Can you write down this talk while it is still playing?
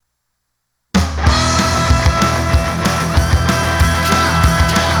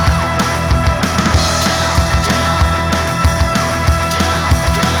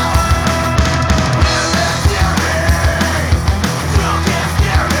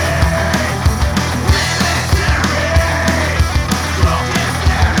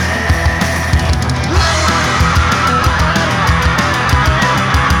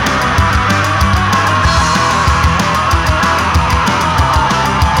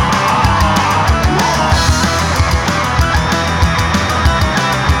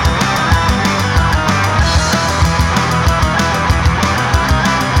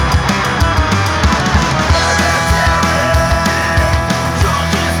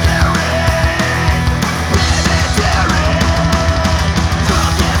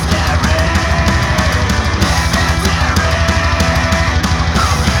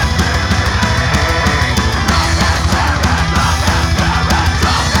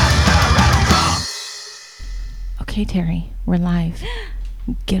Okay, Terry, we're live.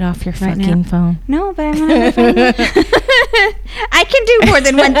 Get off your Right fucking now. phone. No, but I'm on my phone. I can do more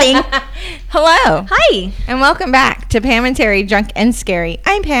than one thing. Hello. Hi. And welcome back to Pam and Terry, Drunk and Scary.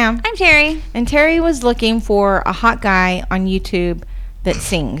 I'm Pam. I'm Terry. And Terry was looking for a hot guy on YouTube that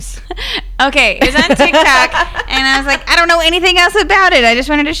sings. Okay, it was on TikTok, and I was like, I don't know anything else about it. I just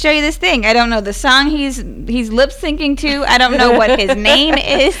wanted to show you this thing. I don't know the song he's lip syncing to. I don't know what his name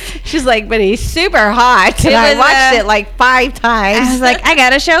is. She's like, but he's super hot. And I watched it like 5 times. I was like, I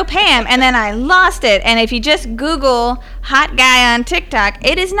gotta show Pam, and then I lost it. And if you just Google hot guy on TikTok,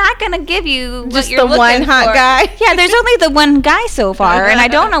 it is not gonna give you what just you're the looking one hot for. guy. Yeah, there's only the one guy so far, and I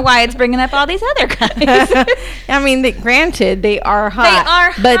don't know why it's bringing up all these other guys. I mean, granted, they are hot. They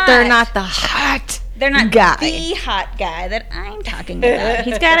are But they're hot. not the hot. They're not guy. the hot guy that I'm talking about.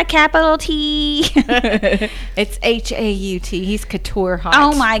 He's got a capital T. It's HAUT. He's couture hot.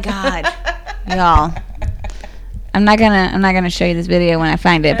 Oh my God, y'all! I'm not gonna show you this video when I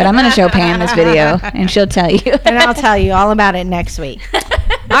find it, but I'm gonna show Pam this video, and she'll tell you. And I'll tell you all about it next week.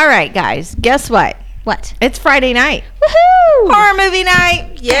 All right, guys. Guess what? What? It's Friday night. Woohoo! Horror movie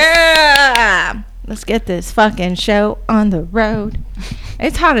night. Yeah. Let's get this fucking show on the road.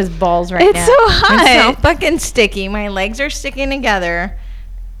 It's hot as balls right now. It's so hot. It's so fucking sticky. My legs are sticking together.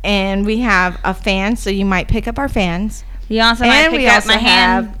 And we have a fan, so you might pick up our fans. You also And might pick we up also my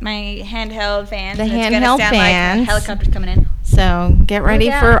have handheld fans. the It's gonna handheld sound fans. Like helicopters coming in. So get ready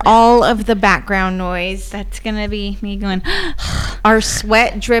Look for out. all of the background noise. That's gonna be me going. Our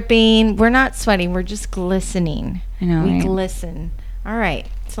sweat dripping. We're not sweating. We're just glistening. I know. We Right? glisten. All right.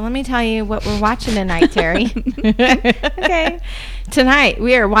 So let me tell you what we're watching tonight, Terry. Okay. Tonight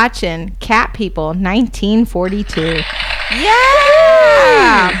we are watching Cat People 1942.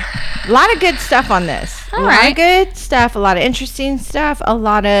 Yeah! A lot of good stuff on this. All a lot right. of good stuff, a lot of interesting stuff, a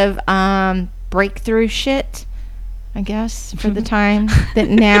lot of breakthrough shit, I guess, for the time that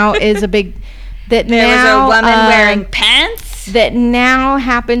now is a big that There now was a woman wearing pants. that now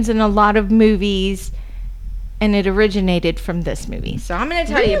happens in a lot of movies, and it originated from this movie. So I'm going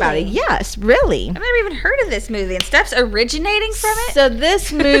to tell you about it. Really? Yes, really. I've never even heard of this movie, and stuff's originating from it. So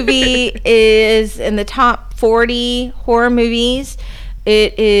this movie is in the top 40 horror movies.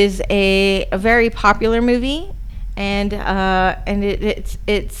 It is a very popular movie, and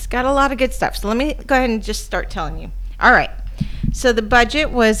it's got a lot of good stuff. So let me go ahead and just start telling you. All right. So the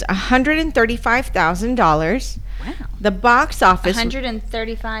budget was $135,000. Wow. The box office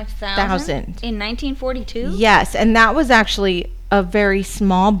 135,000 in 1942. Yes, and that was actually a very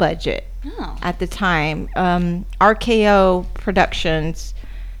small budget Oh. at the time. RKO Productions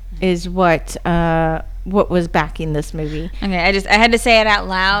is what was backing this movie. Okay, I had to say it out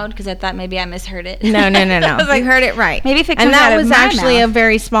loud because I thought maybe I misheard it. No. I was like, You heard it right. maybe if it and comes out that of was my actually mouth. a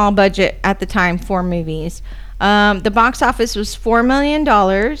very small budget at the time for movies. The box office was $4 million.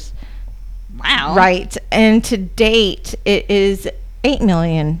 Wow. Right. And to date, it is $8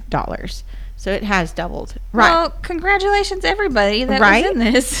 million. So it has doubled. Right. Well, congratulations, everybody that Right? was in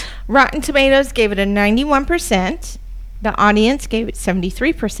this. Rotten Tomatoes gave it a 91%. The audience gave it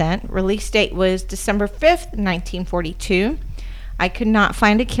 73%. Release date was December 5th, 1942. I could not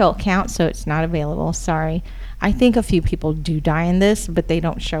find a kill count, so it's not available. Sorry. I think a few people do die in this, but they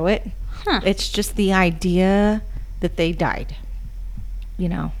don't show it. Huh. It's just the idea that they died. You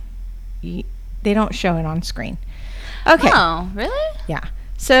know, they don't show it on screen. Okay. Oh, really? Yeah.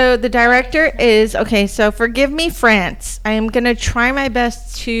 So the director is, okay, so forgive me, France. I am going to try my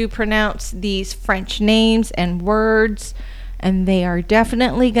best to pronounce these French names and words, and they are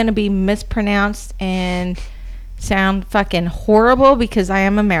definitely going to be mispronounced and sound fucking horrible because I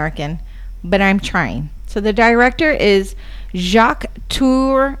am American, but I'm trying. So the director is Jacques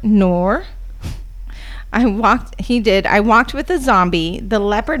Tourneur. I Walked with a Zombie, The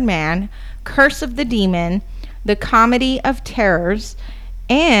Leopard Man, Curse of the Demon, The Comedy of Terrors,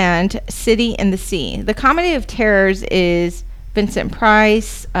 and City in the Sea. The Comedy of Terrors is Vincent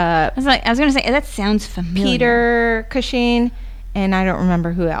Price, I was going to say, that sounds familiar. Peter Cushing, and I don't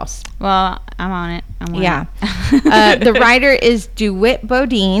remember who else. Well, I'm on it. Yeah. The writer is DeWitt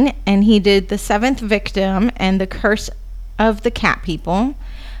Bodine, and he did The Seventh Victim and The Curse of the Cat People.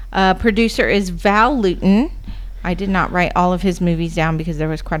 Producer is Val Lewton. I did not write all of his movies down because there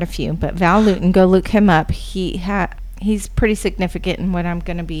was quite a few, but Val Lewton, go look him up. He's pretty significant in what I'm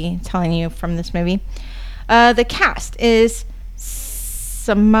going to be telling you from this movie. The cast is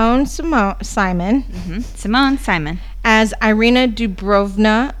Simone Simon Simone Simon as Irina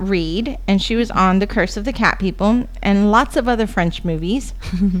Dubrovna Reed, and she was on The Curse of the Cat People and lots of other French movies.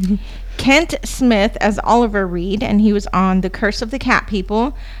 Kent Smith as Oliver Reed, and he was on The Curse of the Cat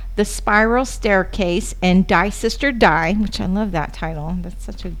People, The Spiral Staircase, and Die Sister Die, which I love that title. That's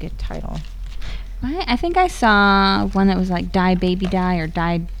such a good title. I think I saw one that was like Die Baby Die or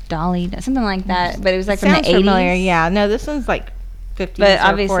Die Dolly, something like that. But it was like from the 80s. Familiar, yeah. No, this one's like 50s But or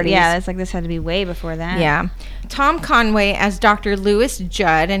obviously, 40s. yeah, it's like this had to be way before that. Yeah. Tom Conway as Dr. Lewis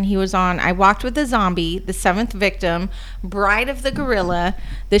Judd, and he was on I Walked with a Zombie, The Seventh Victim, Bride of the Gorilla,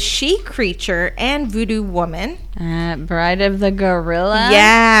 The She Creature, and Voodoo Woman. Bride of the Gorilla.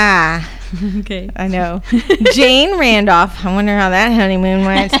 Yeah. Okay. I know. Jane Randolph. I wonder how that honeymoon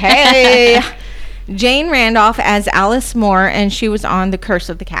went. Hey. Jane Randolph as Alice Moore, and she was on The Curse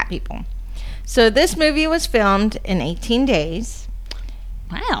of the Cat People. So this movie was filmed in 18 days.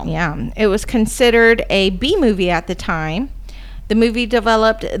 Wow. Yeah. It was considered a B movie at the time. The movie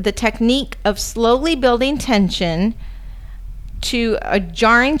developed the technique of slowly building tension to a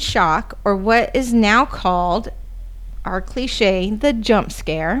jarring shock, or what is now called, our cliche, the jump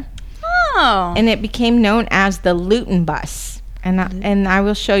scare. Oh. And it became known as the Luton bus. And I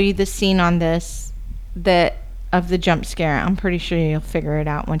will show you the scene on this of the jump scare. I'm pretty sure you'll figure it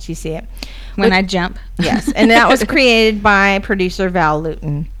out once you see it. When I jump. Yes, and that was created by producer Val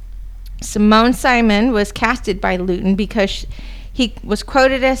Luton. Simone Simon was casted by Luton because he was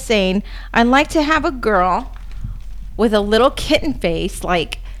quoted as saying, "I'd like to have a girl with a little kitten face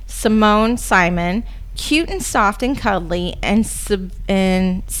like Simone Simon, cute and soft and cuddly, and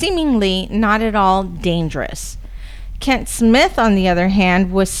seemingly not at all dangerous." Kent Smith, on the other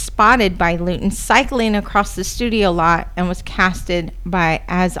hand, was spotted by Luton cycling across the studio lot and was casted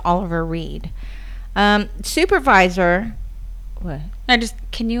as Oliver Reed. Supervisor, what?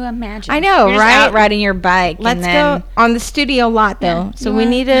 Can you imagine? I know, You're just right? out riding your bike. Let's and then, go on the studio lot, though. Yeah, So we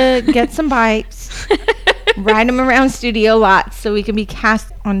need to get some bikes, ride them around studio lots so we can be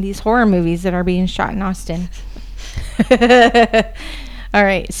cast on these horror movies that are being shot in Austin. All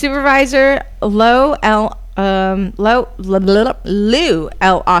right. Supervisor Lou L.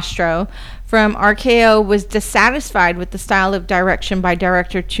 Ostro from RKO was dissatisfied with the style of direction by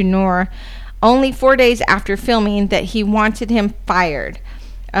director Tunor only 4 days after filming that he wanted him fired.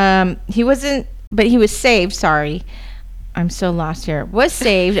 He was saved, sorry. I'm so lost here. Was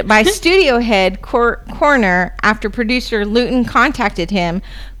saved by studio head Corner after producer Luton contacted him.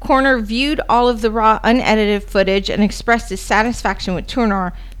 Corner viewed all of the raw, unedited footage and expressed his satisfaction with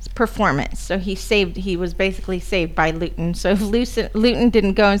Turner's performance. So he was basically saved by Luton. So if Luton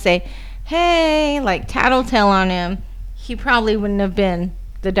didn't go and say, hey, like tattletale on him, he probably wouldn't have been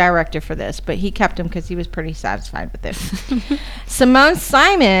the director for this. But he kept him because he was pretty satisfied with it. Simone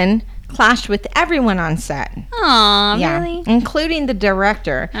Simon clashed with everyone on set. Aw, really? Including the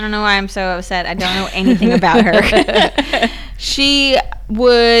director. I don't know why I'm so upset. I don't know anything about her. She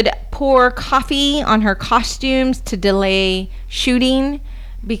would pour coffee on her costumes to delay shooting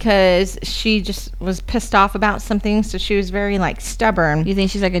because she just was pissed off about something. So she was very stubborn. You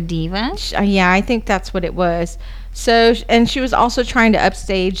think she's like a diva? Yeah, I think that's what it was. So, and she was also trying to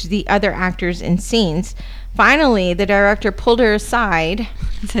upstage the other actors in scenes. Finally, the director pulled her aside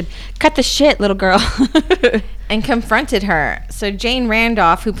and said, "Cut the shit, little girl," and confronted her. So Jane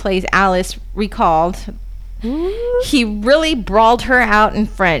Randolph, who plays Alice, recalled he really brawled her out in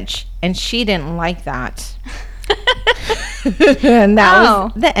French, and she didn't like that. And that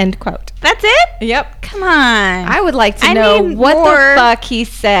was the end quote. That's it? Yep. Come on. I would like to know what the fuck he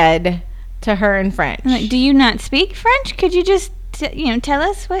said to her in French. Do you not speak French? Could you just tell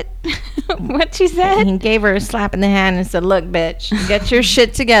us what what she said? And he gave her a slap in the hand and said, "Look, bitch, get your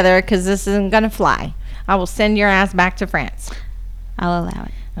shit together because this isn't going to fly. I will send your ass back to France." I'll allow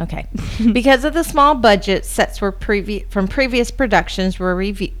it. Okay. Because of the small budget, sets from previous productions were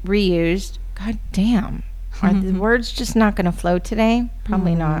reused. God damn. Are the words just not going to flow today?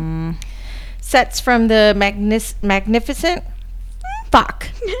 Probably not. Sets from the Magnificent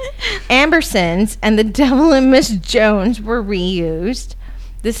Ambersons and The Devil and Miss Jones were reused.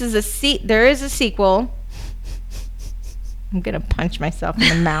 There is a sequel. I'm going to punch myself in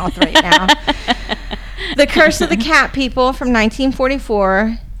the mouth right now. The Curse of the Cat People from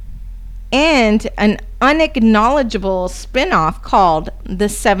 1944, and an unacknowledgeable spin-off called The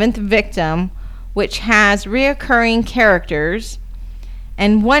Seventh Victim, which has reoccurring characters,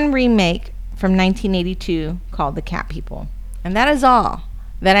 and one remake from 1982 called The Cat People. And that is all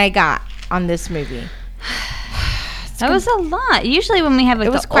that I got on this movie. That was a lot. Usually when we have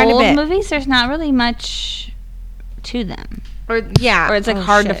old movies, there's not really much to them. Or it's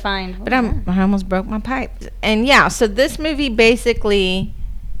hard to find. But I almost broke my pipe. And so this movie basically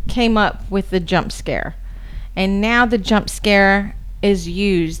came up with the jump scare. And now the jump scare is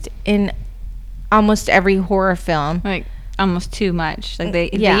used in almost every horror film. almost too much. Like they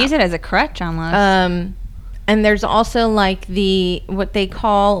Yeah. use it as a crutch almost. And there's also like what they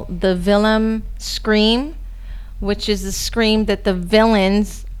call the villain scream, which is the scream that the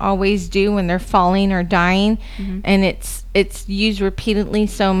villains always do when they're falling or dying. And it's used repeatedly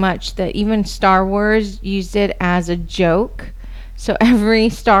so much that even Star Wars used it as a joke. So every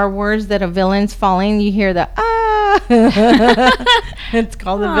Star Wars that a villain's falling, you hear the ah. It's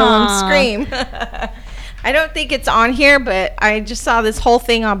called the villain scream. I don't think it's on here, but I just saw this whole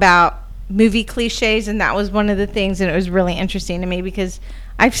thing about movie cliches, and that was one of the things, and it was really interesting to me because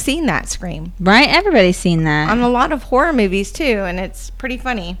I've seen that scream Right? Everybody's seen that. on a lot of horror movies too, and it's pretty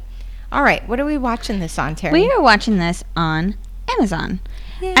funny. All right, what are we watching this on, Terry? We are watching this on Amazon.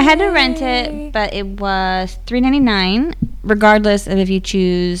 I had to rent it, but it was $3.99, regardless of if you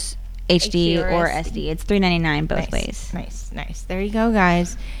choose HD or SD. It's $3.99 both ways. Nice. There you go,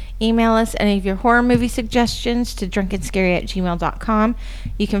 guys. Email us any of your horror movie suggestions to drunkenscary@gmail.com.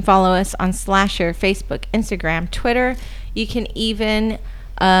 You can follow us on Slasher, Facebook, Instagram, Twitter. You can even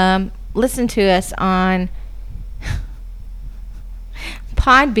listen to us on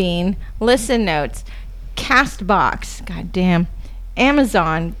Podbean, Listen Notes, Castbox, goddamn,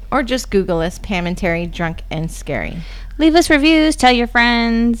 Amazon, or just Google us, Pam and Terry, Drunk and Scary. Leave us reviews. Tell your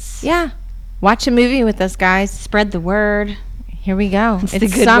friends. Yeah. Watch a movie with us, guys. Spread the word. Here we go. It's It's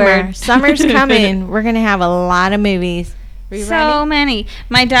the good summer. word. Summer's coming. We're going to have a lot of movies. Are you So ready? many.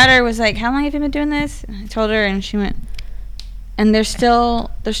 My daughter was like, "How long have you been doing this?" I told her, and she went, "And there's still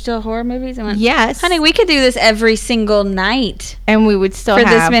horror movies." I went, Yes. "Honey, we could do this every single night And we would still for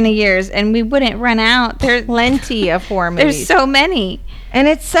this have many years, and we wouldn't run out." plenty of horror movies. There's so many. And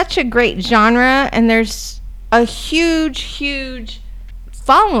it's such a great genre, and there's a huge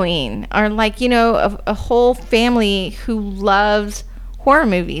following, or like, a whole family who loves horror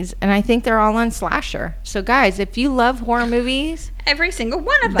movies, and I think they're all on Slasher. So guys, if you love horror movies, Every single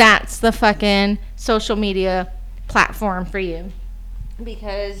one of them. that's the fucking social media platform for you.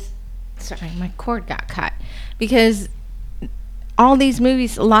 Because, sorry, my cord got cut. Because all these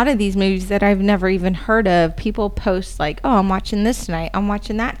movies, a lot of these movies that I've never even heard of, people post like, "Oh, I'm watching this tonight. I'm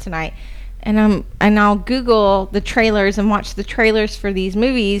watching that tonight," and I'll Google the trailers and watch the trailers for these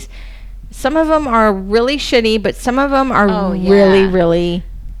movies. Some of them are really shitty, but some of them are really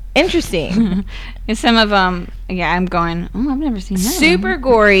interesting. And some of them, I'm going, "Oh, I've never seen that." Super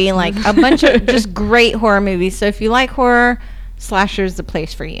gory, like a bunch of just great horror movies. So if you like horror, Slasher is the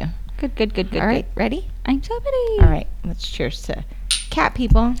place for you. Good. All right, ready? I'm so ready. All right, let's cheers to cat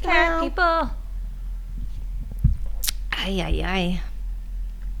people. Cat people. Ay.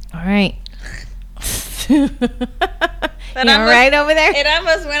 All right. That You all almost- right over there? It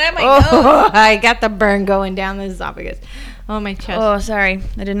almost went up my nose. Oh, I got the burn going down the esophagus. Oh, my chest. Oh, sorry.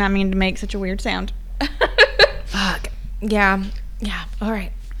 I did not mean to make such a weird sound. Fuck. Yeah. All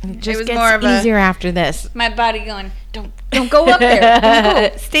right. It just was gets more of a- easier after this. My body going, don't go up there.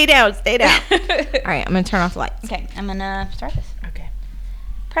 Don't go. Stay down. All right, I'm going to turn off the lights. Okay, I'm going to start this. Okay.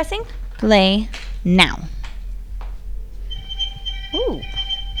 Pressing play now. Ooh.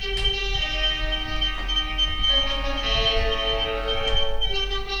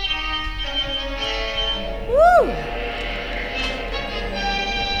 Woo!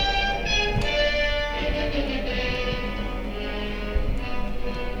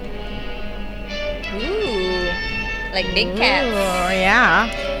 Ooh. Like big cats. Oh,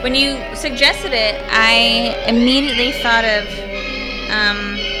 yeah. When you suggested it, I immediately thought of,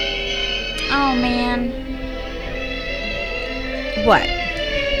 oh man. What?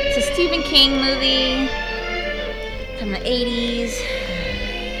 It's a Stephen King movie from the 80s.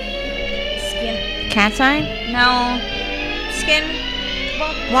 Skin. Cat's eye? No. Skin.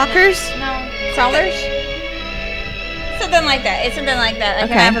 Walkers? No. Crawlers? Something like that. It's something like that. I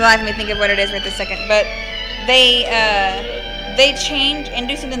Okay. can't for the life of me think of what it is right this second. But they change and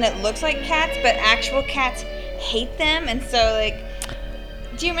do something that looks like cats, but actual cats hate them, and so like.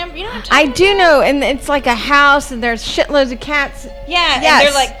 Do you remember? You know what I'm talking I do know, and it's like a house, and there's shitloads of cats. Yeah, Yes. and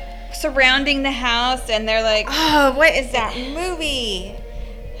they're like surrounding the house, and they're like, Oh, what is that movie?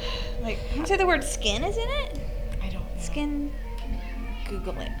 like, you say the word skin is in it? I don't know. Skin.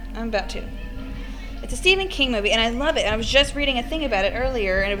 Google it. I'm about to. It's a Stephen King movie, and I love it. I was just reading a thing about it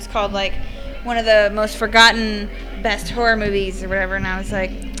earlier, and it was called like one of the most forgotten best horror movies or whatever. And I was like,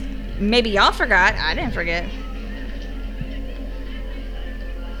 maybe y'all forgot. I didn't forget.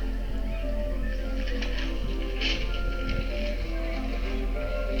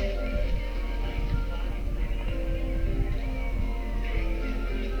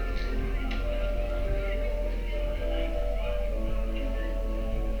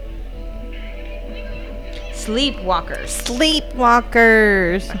 Sleepwalkers.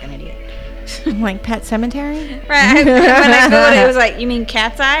 Sleepwalkers. Fucking idiot. Like Pet Cemetery? Right. When I Googled it, it was like, you mean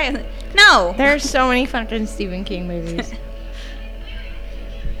Cat's Eye? I was like, no. There's so many fucking Stephen King movies.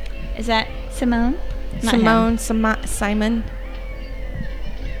 Is that Simone? Not him. Simon.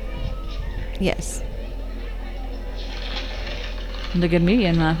 Yes. Look at me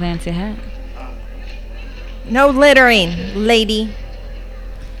in my fancy hat. No littering, lady.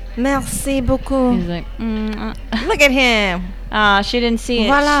 Merci beaucoup. He's like, Look at him. she didn't see it.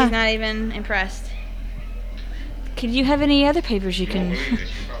 Voila. She's not even impressed. Could you have any other papers you can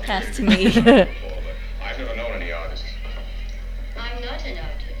pass to me? I've never known any artists. I'm not an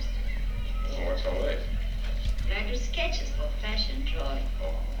artist. Oh, what's all that? I do sketches for fashion drawing.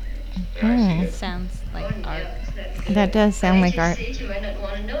 Yeah, I see it. Sounds like Oh, art. yes, that's good. That does sound But like art. as you see, you might not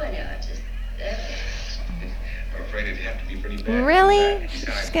want to know any artist. I'm afraid it'd have to be pretty bad. Really?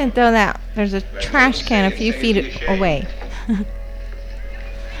 She's gonna throw that. There's a trash can a few feet away.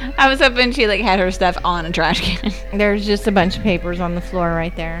 I was hoping she like had her stuff on a trash can. There's just a bunch of papers on the floor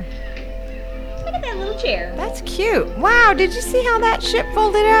right there. Look at that little chair. That's cute. Wow, did you see how that shit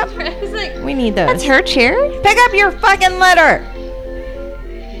folded up? I was like, We need those. that's her chair? Pick up your fucking litter.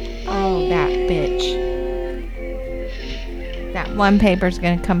 Oh, that bitch. That one paper's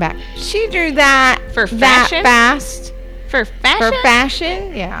gonna come back. She drew that For that fashion? fast For fashion? for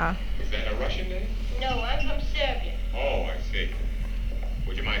fashion. Yeah. Is that a Russian name? No, I'm from Serbia. Oh, I see.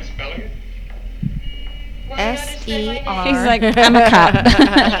 Would you mind spelling it? Why not spell my name? S-E-R. He's like, I'm a cop.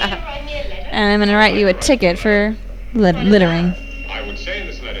 Write me a letter. And I'm going to write you a ticket for littering. I would say in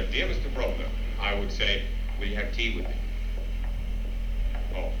this letter, dear Mr. Brogner, I would say, will you have tea with me?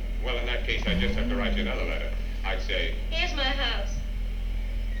 Oh, well, in that case, I just have to write you another letter. I'd say, Here's my house.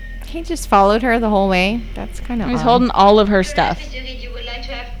 He just followed her the whole way. That's kind of. He's holding all of her stuff. Perhaps you would like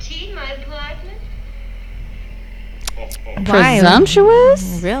to have tea in my apartment? oh, Why?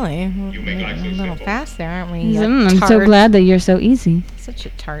 Presumptuous? Really? You make life so a little simple. fast there, aren't we? He's, you I'm so tart? glad that you're so easy. Such a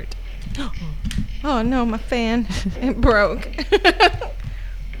tart. Oh no, my fan. It broke.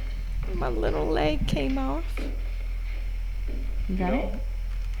 My little leg came off. You got it?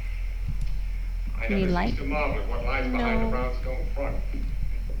 I You never like- cease to marvel at what lies behind No. the brownstone front.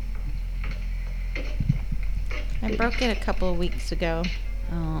 I broke it a couple of weeks ago,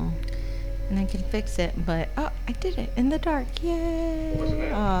 Oh. and I can fix it. But oh, I did it in the dark. Yay! What's the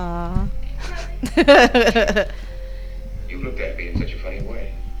matter? Aw. You looked at me in such a funny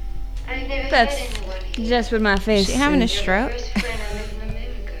way. I've never That's had anyone here. just with my face. She having a You're the stroke? first friend I met in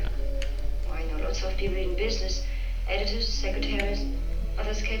America. Oh, I know lots of people in business. Editors, secretaries,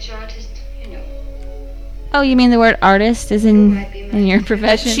 other sketch artists, you know. Oh, you mean the word artist is in your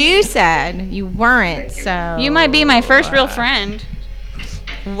profession? But you said you weren't, so. You might be my first real friend.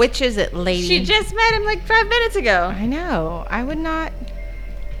 Which is it, lady? She just met him like 5 minutes ago. I know. I would not.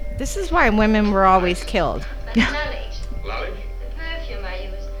 This is why women were always killed. But knowledge, Lolly? the perfume I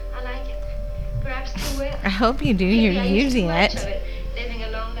use, I like it. Perhaps too well. I hope you do. Maybe You're I use using too much it. of it, living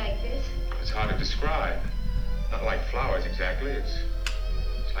alone like this. It's hard to describe. Not like flowers exactly. It's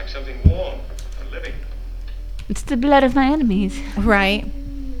like something warm and living. It's the blood of my enemies Right.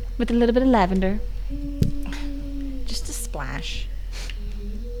 with a little bit of lavender. Just a splash.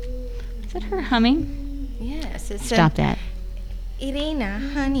 Is that her humming? Yes. It's Stop that. Irina,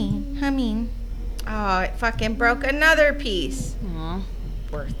 honey, humming. Oh, it fucking broke another piece. Aw.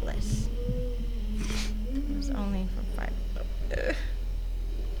 Worthless. It was only for 5. Ugh.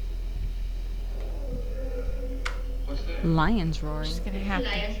 What's that? Lions roaring. Just gonna have to.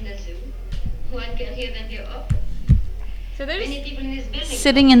 Lions in the zoo. One can hear them here often. So they're Many people in this building.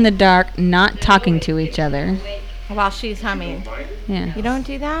 sitting in the dark, not talking to each other. While she's humming. Mind? Yeah. You don't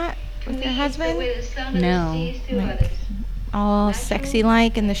do that with your husband? No. All Sexy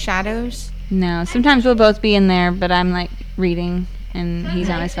like in the shadows, No. Sometimes we'll both be in there, but I'm like reading and he's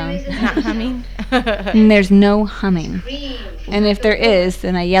on his phone. not humming. And there's no humming. And if there is,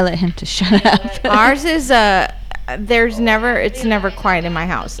 then I yell at him to shut up. Ours is it's never quiet in my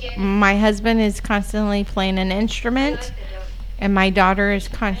house. My husband is constantly playing an instrument, and my daughter is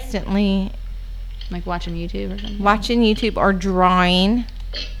constantly Like watching YouTube or something. watching YouTube or drawing.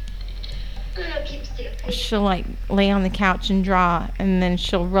 No, keep still. She'll like lay on the couch and draw, and then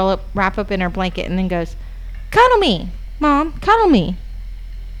she'll wrap up in her blanket, and then goes, "Cuddle me, Mom, cuddle me."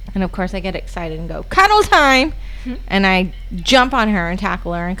 And of course, I get excited and go, "Cuddle time!" And I jump on her and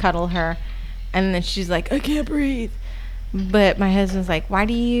tackle her and cuddle her, and then she's like, "I can't breathe." But my husband's like, "Why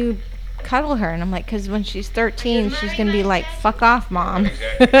do you cuddle her?" And I'm like, "'Cause when she's 13, she's gonna be like, 'Fuck off, Mom.'"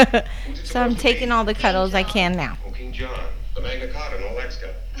 So I'm taking all the cuddles I can now. Oh, King John, the Magna Carta and all that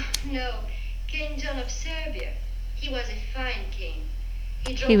stuff. No. King King John of Serbia. He was a fine king.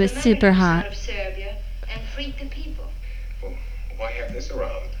 He drove He was the super Mamelukes hot. out of Serbia and freed the people. Well, why have this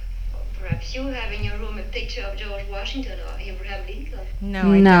around? Perhaps you have in your room a picture of George Washington or Abraham Lincoln.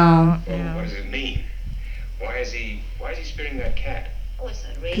 No, I No. don't. Well, No. what does it mean? Why is he spearing that cat? Oh, it's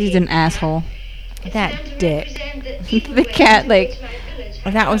not really He's an a cat. asshole. It's That meant to dick. represent the evil The ways cat, in like, which my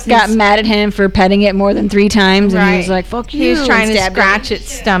village That was Got his, mad at him for petting it more than 3 times, and he was Right. like, "Fuck you!" he was trying and to stabbed scratch him.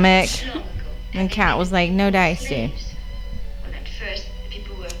 its stomach, long ago. and Cat was like, "No dice, dude." Slaves. When at first the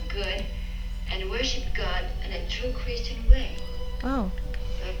people were good and worshipped God in a true Christian way. Oh,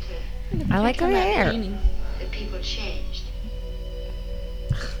 But I like her hair. the people changed.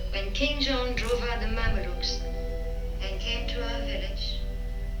 When King John drove out the Mamelukes and came to our village,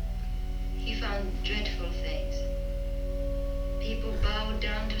 he found dreadful things. People bowed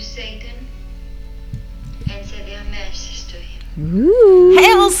down to Satan and said their masses to him. Ooh.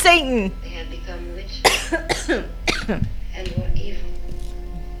 Hail Satan! They had become rich and were evil.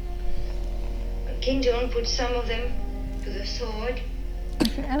 But King John put some of them to the sword.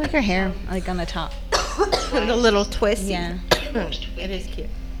 I like her hair, like on the top. The little twist. Yeah. The most It is wicked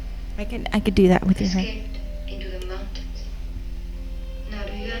cute. I could do that with your hair. escaped into the mountains. Now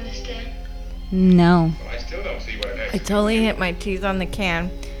do you understand? No. Well, I still don't see what it has I to do totally with hit my teeth on the can.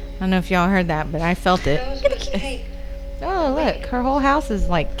 I don't know if y'all heard that, but I felt it. Those who escaped, Oh, look, her whole house is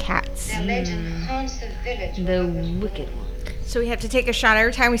like cats. their legend haunts the village. The where others wicked were. one. So we have to take a shot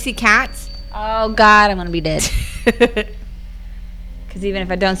every time we see cats. Oh God, I'm gonna be dead. Because even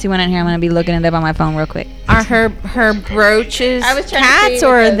if I don't see one in here, I'm gonna be looking it up on my phone real quick. Are her brooches I was trying to cats, see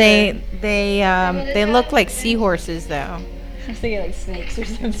or what are those they look like seahorses though? I was thinking like snakes or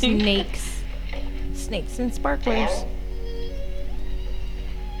something. Snakes and sparklers.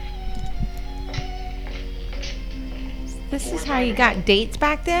 This is how you got dates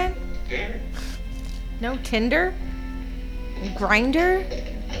back then? Dinner? No Tinder? Grinder?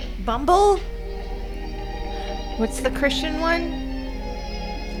 Bumble? What's the Christian one?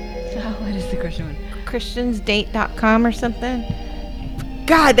 Oh, what is the Christian one? Christiansdate.com or something?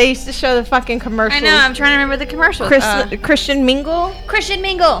 God, they used to show the fucking commercials. I know. I'm trying to remember the commercials. Christian Mingle? Christian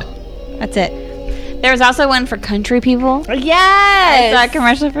Mingle. That's it. There was also one for country people. I Yes! saw a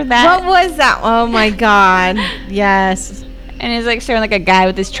commercial for that. What was that? Oh my god. Yes. And it's like showing like a guy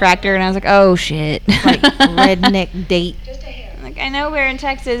with his tractor, and I was like, oh shit. Like redneck date. Just a hair. Like, I know we're in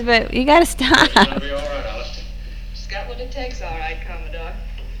Texas, but you gotta stop. It'll be all right, Alice. She's got what it takes, all right, Commodore.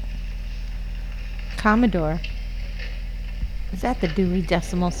 Commodore. Is that the Dewey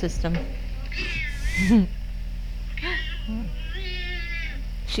Decimal System?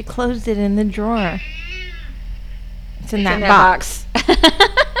 She closed it in the drawer. It's in that box.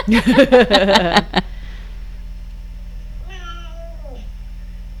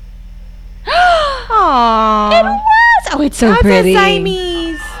 Aww. It was. Oh, it's so How's pretty. a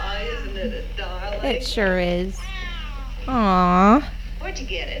Siamese? Oh, isn't it a darling? It sure is. Aww. Where'd you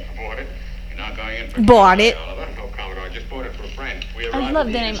get it? Bought it. You're not going in for Bought it. Oliver. No, Commodore. I just bought it for a friend. We I arrived love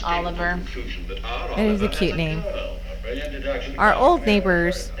at the name inescapable Oliver. conclusion that our It is a Oliver cute has name. girl. A brilliant deduction. Our old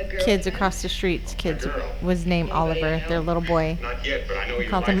neighbors, A girl. kids across the streets, kids was named Oliver, their little boy. Not yet, but I know you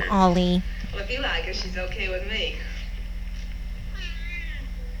Called like him her. Ollie. Well, if you like her, she's okay with me.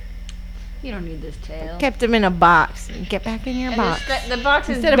 You don't need this tail. Kept him in a box. Get back in your And box. the box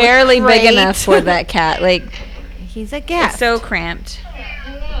is Instead of a barely big crate. enough for that cat. Like, He's a gift. it's so cramped.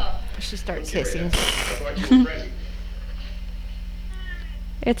 Hello. She starts hissing. I thought you were present.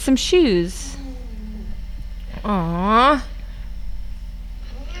 It's some shoes. Aww.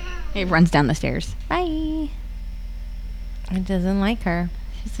 It runs down the stairs. Bye. It doesn't like her.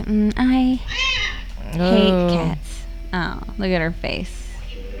 She's like, I hate Oh. cats. Oh, look at her face.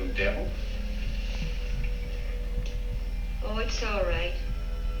 You little devil. Oh, it's all right.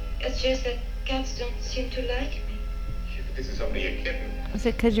 It's just that cats don't seem to like me. Shit, but this is only a kitten. Is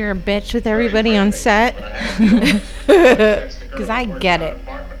it because you're a bitch with everybody on set? Because I get it.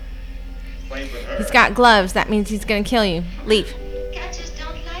 He's got gloves. That means he's going to kill you. Leave. Cats just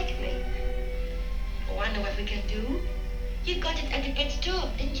don't like me. Oh, I know what we can do. You got it at the pet store,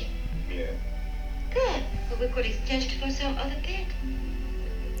 didn't you? Yeah. Good. Well, we could exchange it for some other pet.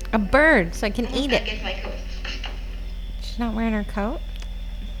 A bird, so I can I eat must it. get my coat. She's not wearing her coat?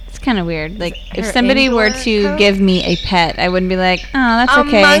 It's kind of weird. Like, if her somebody were indoor to coat? give me a pet, I wouldn't be like, oh, that's A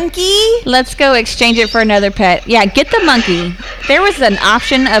okay. monkey? Let's go exchange it for another pet. Yeah, get the monkey. If there was an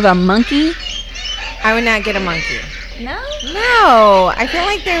option of a monkey. I would not get a monkey. No? No. I feel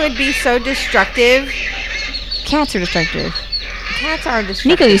like they would be so destructive. Cats are destructive. Cats are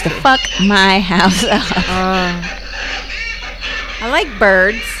destructive. Nico used to fuck my house up. I like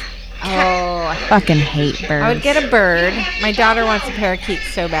birds. Oh, I fucking hate birds. I would get a bird. My daughter wants a parakeet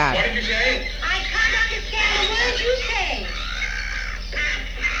so What bad. did you say? I can't understand a word you say.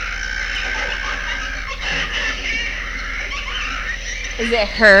 Is it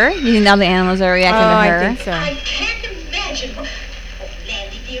her? You think all the animals are reacting Oh, to I her? think so. I can't imagine what... Oh,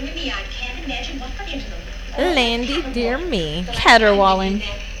 Landy, dear me, I can't imagine what got into them. Landy, dear me. Caterwauling.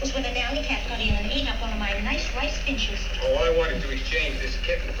 Was when an alley cat got in and ate up one of my nice rice finches. Oh, I wanted to exchange this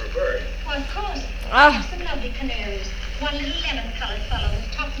kitten for Bird. Well, of course. Oh. I have some lovely canaries. One little lemon-colored fellow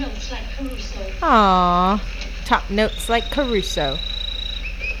with top notes like Caruso. Aw. Top notes like Caruso.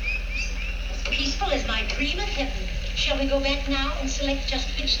 As peaceful as my dream of heaven. Shall we go back now and select just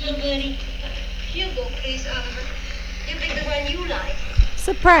which little birdie? You go, please, Oliver. You pick the one you like.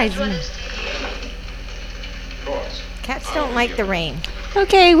 Surprise me. Of course. Cats don't like the rain.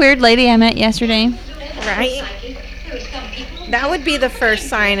 Okay, weird lady I met yesterday. Right? That would be the first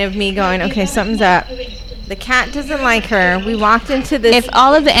sign of me going, okay, something's up. The cat doesn't like her. We walked into this. If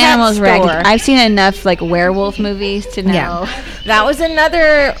all of the pet animals were store. I've seen enough like werewolf movies to know. Yeah. That was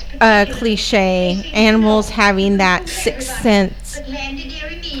another cliche. Animals having that sixth sense But Landy,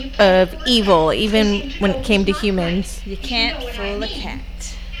 dearie me, you of evil, even when it came to humans. You can't fool a cat.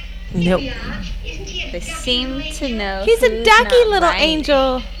 Nope. Isn't he a They ducky seem little to know. He's a who's ducky not little right.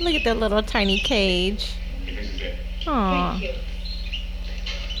 angel. Look at that little tiny cage. This is it. Aw. Thank you.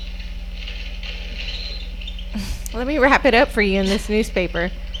 Let me wrap it up for you in this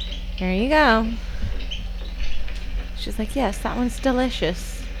newspaper. There you go. She's like, yes, that one's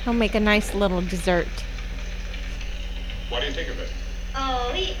delicious. He'll make a nice little dessert. What do you think of it?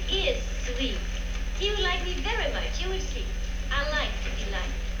 Oh, he is sweet. He would like me very much. You will see. I like to be liked.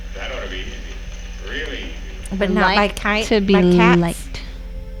 That ought to be easy. Really easy. But not by Like kite. to be by cats. liked.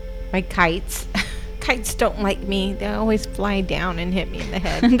 By kites. Kites don't like me. They always fly down and hit me in the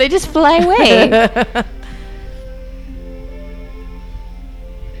head. They just fly away.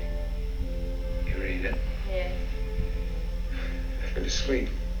 You read it? Yeah, That's been sweet.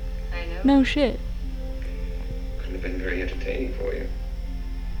 I know. No shit. Couldn't have been very entertaining for you.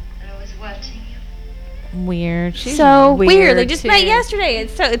 I was watching you. Weird. She's So weird. They just too. met yesterday.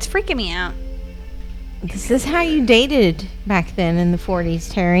 It's freaking me out. This is how you dated back then in the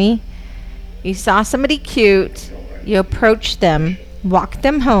 40s, Terry. You saw somebody cute, you approached them, walked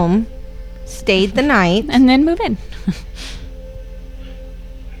them home, stayed the night, And then move in.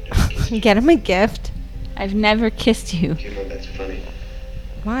 get them a gift. I've never kissed you. You know that's funny.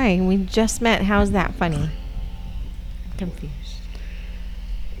 Why? We just met. How's that funny? I'm confused.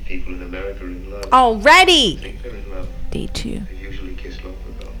 People in America are in love. Already! Think they're in love. Day 2. They usually kiss long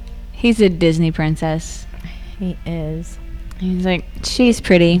ago. He's a Disney princess. He is. He's like, she's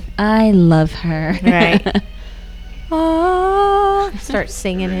pretty. I love her. Right. Oh, start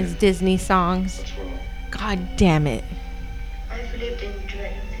singing his Disney songs. What's wrong? God damn it. I've lived in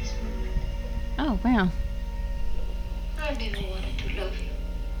dread of this moment. Oh, wow. I've never wanted to love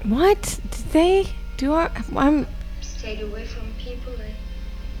you. What? Did they do? I'm Stayed away from people.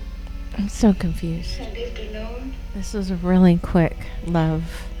 so confused. I lived alone. This was a really quick love.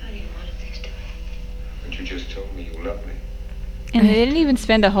 I didn't want things to happen. But you just told me you love me. And they didn't even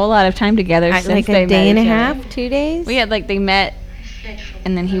spend a whole lot of time together since Like they a day met and a each other. half, 2 days? We had like they met I fled from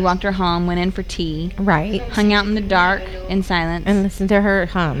and then he the walked her home, went in for tea, Right. hung out in the dark in silence, And listen to her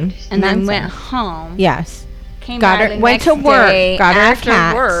hum. and then went Nonsense. home. Yes. Came Got back her- the went next to work, day got her a after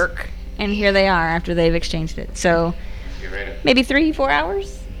cat. work, and here they are after they've exchanged it. So Urena, maybe 3-4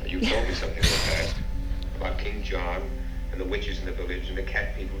 hours. you told me something in the past about King John and the witches in the village and the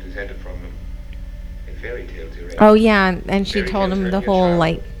cat people descended from them. In fairy tales, Urena. Oh, yeah. And she Fairy told tales him are the in your whole, childhood.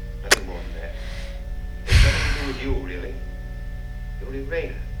 like, Nothing more than that. It's nothing to do with you, really. You're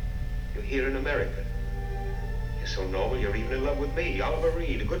Urena. You're here in America. You're so normal, you're even in love with me, Oliver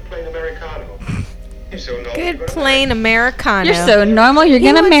Reed, a good plain Americano. You're so normal. you're good gonna plain marry me. Americano. You're so normal. You're He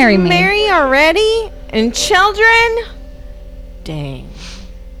gonna wants marry to me. Marry already? And children? Dang.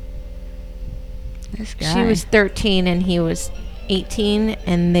 This guy. She was 13 and he was 18,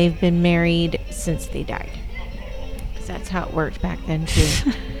 and they've been married since they died. 'Cause that's how it worked back then, too.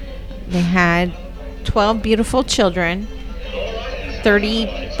 They had 12 beautiful children,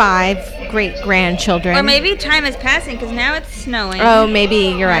 35 great-grandchildren. Or maybe time is passing because now it's snowing. Oh, maybe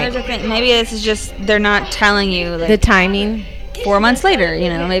you're Now right. there's a thing. Maybe this is just they're not telling you like The timing. 4 months later. You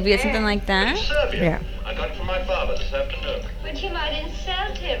know, maybe it's something like that. Serbia. Yeah. I got it from my father this afternoon. But you might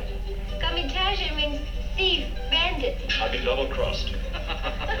insult him. Kamitaja means thief, bandit. I've been double-crossed.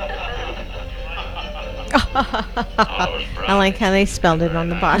 I like how they spelled it on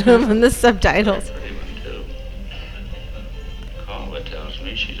the bottom in the subtitles. Pretty one, too. Carla tells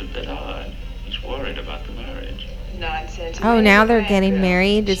me she's a bit out Oh, now they're getting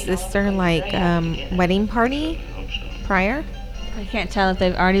married. Is this their like wedding party prior? I can't tell if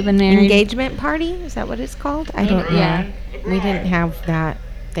they've already been married. Engagement party? Is that what it's called? I don't know. Yeah. We didn't have that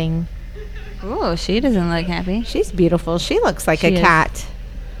thing. Oh, she doesn't look happy. She's beautiful. She looks like She a is. cat.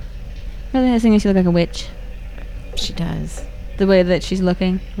 Really, I think she look like a witch. She does. The way that she's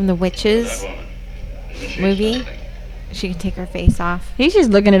looking. From the Witches movie, she can take her face off. He's just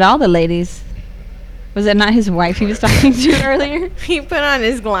looking at all the ladies. Was it not his wife he was talking to earlier? He put on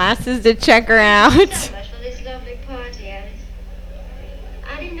his glasses to check her out. So much for this lovely party, Alice.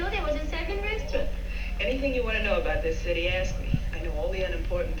 I didn't know there was a second restaurant. Anything you want to know about this city, ask me. I know all the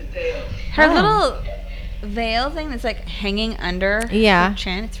unimportant details. Her Oh. little veil thing that's like hanging under Yeah. her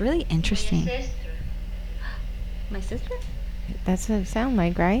chin. It's really interesting. Your sister. My sister? That's what it sounds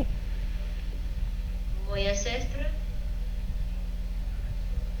like, right? Moja sestra.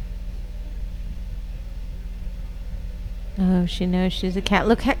 Oh, she knows she's a cat.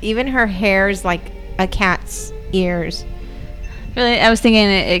 Look, even her hair's like a cat's ears. Really, I was thinking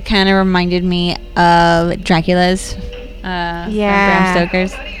it kind of reminded me of Dracula's. From Yeah. Bram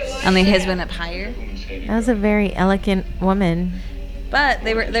Stoker's. Only his went up higher. That was a very elegant woman. But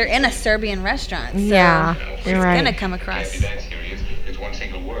they're in a Serbian restaurant. So Yeah, you're it's right. gonna come across. Can't be that serious. It's one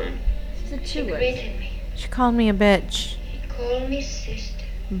single word. It's a She two word. greeted me. She called me a bitch. Called me sister.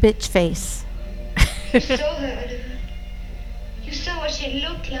 Bitch face. You saw her, Oliver. You saw what she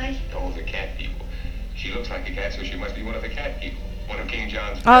looked like. Oh, the cat people. She looks like a cat, so she must be one of the cat people. One of King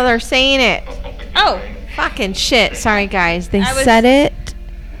John's. Oh, they're saying it. Oh. Fucking shit. Sorry, guys. They I was- said it.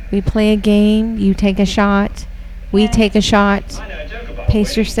 We play a game. You take a shot. We take a shot.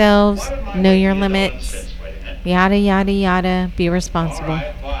 Pace yourselves. Know your limits. Yada, yada, yada. Be responsible.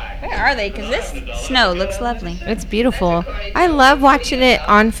 Where are they? Because this snow looks lovely. It's beautiful. I love watching it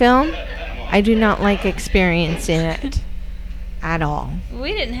on film. I do not like experiencing it at all.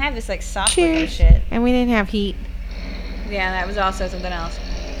 We didn't have this like soft window Cheers. shit. And we didn't have heat. Yeah, that was also something else.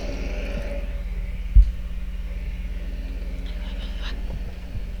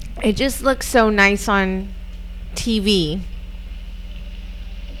 It just looks so nice on TV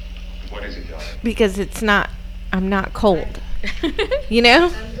What is it, darling? because it's not, I'm not cold. You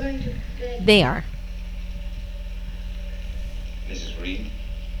know? I'm going to bed. They are. Mrs. Reed?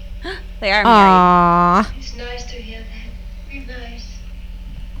 They are married. Aww. It's nice to hear that. Nice.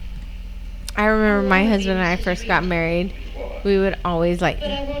 I remember my husband and I first got married. We would always like, But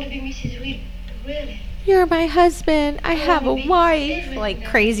I want to be Mrs. Reed, really. you're my husband. I have a wanna be wife. different Like now.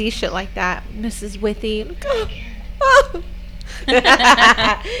 crazy shit like that. Mrs. Withy.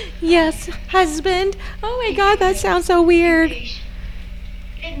 Yes, husband. Oh my God, that sounds so weird. Please.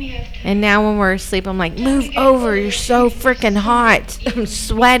 Let me have time. And now when we're asleep, I'm like, move over. You're so freaking hot. I'm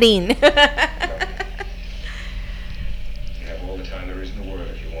sweating. You have all the time there is in the world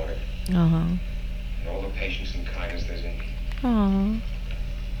if you want it. Aw. And all the patience and kindness there's in me. Aw.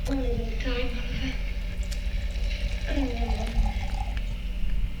 A little time, Oliver.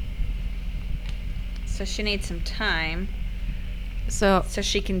 So she needs some time So so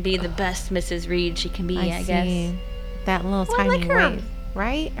she can be the best Mrs. Reed she can be, I see guess. that little Oh, I tiny like her waist,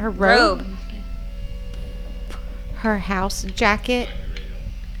 right? Her robe, her house jacket,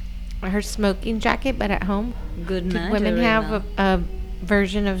 her smoking jacket, but at home. Good Did night. women have a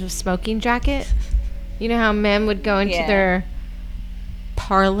version of a smoking jacket? You know how men would go into Yeah. their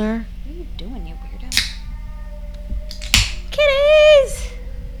parlor? What are you doing, you weirdo? Kitties!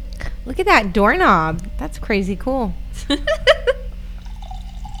 Look at that doorknob. That's crazy cool.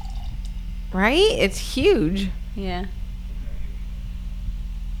 Right? It's huge. Yeah.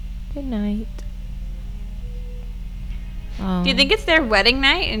 Good night. Oh, Do you think it's their wedding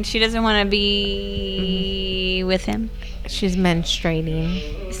night and she doesn't want to be with him? she's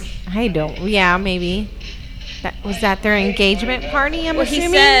menstruating? I don't. Yeah, maybe. Was that their engagement party? I'm Well, he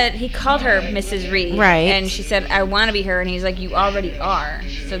assuming. said he called her Mrs. Reed, Right. And she said, "I want to be her," and he's like, "You already are."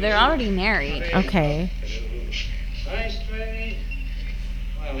 So they're already married. Okay. Hi, Stray.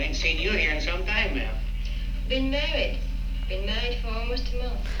 Well, we ain't seen you here in some time now. Been married. Been married for almost a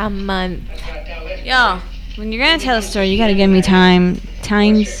month. A month. That's what I tell this. Yo, when you're gonna tell a story, you gotta give me times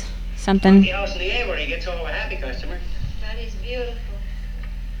something. The house in the Avery gets all a happy customer. That is beautiful.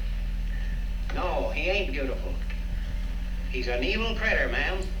 No, he ain't beautiful. He's an evil critter,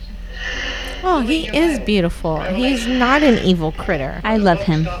 ma'am. Oh, he is beautiful. He's not an evil critter. I love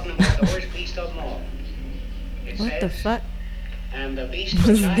him. Talking about the worst beast of them all. It What the says, fuck And the beast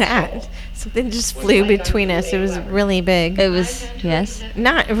was which I that? saw Something just flew between us. It was really big. It was yes.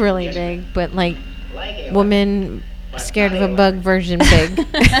 Not really big, but like like a woman scared of a bug version big.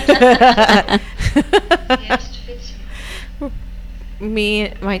 Yes, it fits him.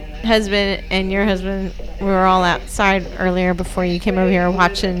 me, my husband, and your husband, we were all outside earlier before you came over here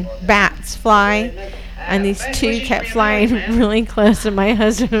watching bats fly. And these two kept flying really close, and my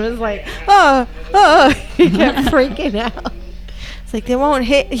husband was like, oh, he kept freaking out. It's like, they won't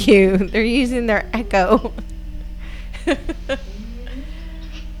hit you. They're using their echo.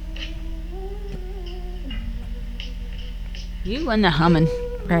 You and the humming.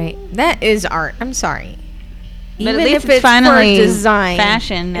 Right. That is art. I'm sorry. But at Even least if it's it's finally for design,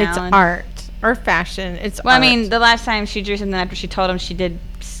 fashion now it's and- art. Or fashion. It's Well, art. I mean, the last time she drew something after she told him she did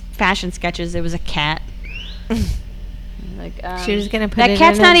fashion sketches, it was a cat. Like she was going to put that it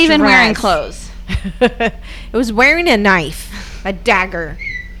cat's in not a even wearing dress. clothes. It was wearing a knife. A dagger.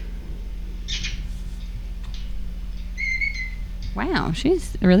 Wow,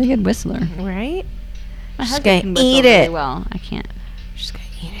 she's a really good whistler. Right? My She's husband gonna can whistle eat really it. well. I can't. She's going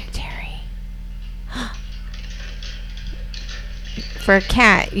to eat it, Terry. For a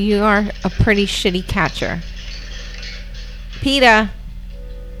cat, you are a pretty shitty catcher. PETA.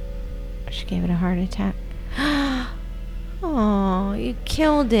 She gave it a heart attack. Oh, you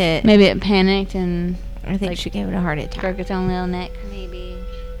killed it. Maybe it panicked and I think like, she gave it a heart attack. broke its own little neck. Maybe.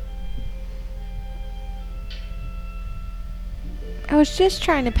 I was just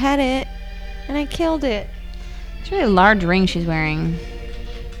trying to pet it, and I killed it. It's a really large ring she's wearing.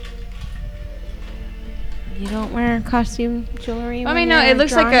 You don't wear costume jewelry. I when mean, no, you're it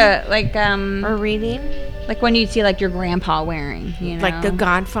looks drawing or reading, like when you see like your grandpa wearing, you know, like The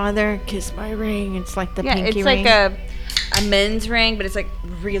Godfather. Kiss my ring. It's like the yeah, pinky it's ring. like a men's ring, but it's like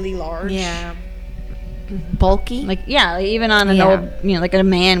really large. Yeah. Bulky. Like yeah, like, even on an Yeah. old, you know, like a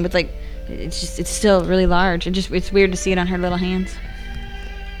man with like, it's still really large. It's weird to see it on her little hands.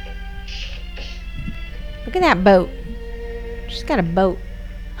 Look at that boat. She's got a boat.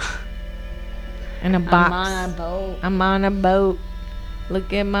 And a box. I'm on a boat. I'm on a boat.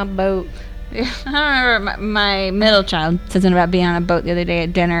 Look at my boat. Yeah, I remember my middle child said something about being on a boat the other day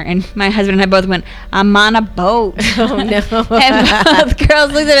at dinner, and my husband and I both went, "I'm on a boat." Oh, no. And both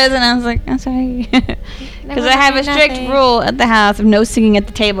girls looked at us, and I was like, "I'm sorry," because I have a strict Nothing. rule at the house of no singing at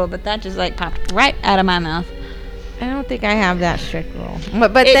the table, but that just like popped right out of my mouth. I don't think I have that strict rule.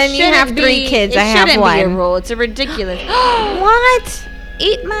 But It then you have shouldn't 3 be- kids. It I have shouldn't one. be a rule. It's a ridiculous. What?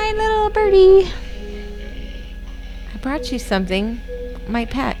 Eat my little birdie. I brought you something. My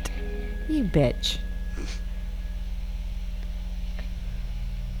pet. You bitch.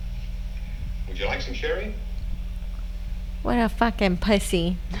 Would you like some sherry? What a fucking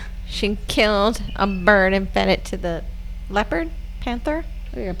pussy. She killed a bird and fed it to the leopard? Panther?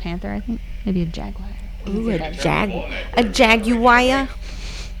 Maybe a panther, I think. Maybe a jaguar. Ooh, a jaguar.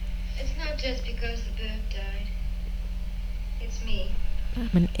 It's not just because the bird died. It's me. I'm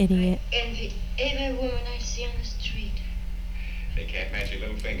an idiot. I envy every woman I see on the street. They can't match your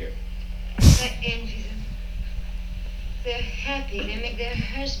little finger. I envy them. They're happy. They make their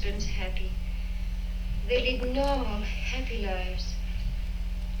husbands happy. They lead normal, happy lives.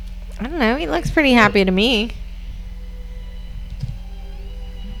 I don't know. He looks pretty happy to me.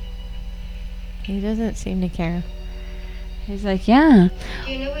 He doesn't seem to care. He's like, yeah.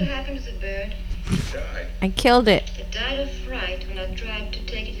 Do you know what happened to the bird? Died. I killed it. It died of fright when I tried to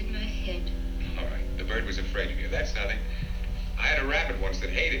take it in my hand. All right. The bird was afraid of you. That's nothing. I had a rabbit once that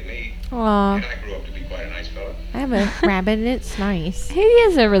hated me. Aw, And I grew up to be quite a nice fellow. I have a rabbit and it's nice. He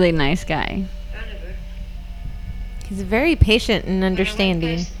is a really nice guy. Oliver. He's very patient and When I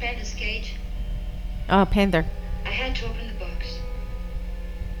understanding. went past Panther's cage, Oh, Panther. I had to open the box.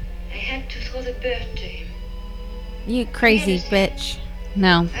 I had to throw the bird to him. You crazy bitch.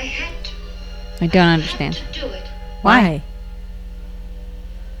 No, I had to. I don't I understand. had to do it. Why?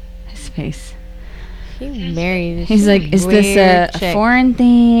 His face. He married. He's like, is this weird a chick." foreign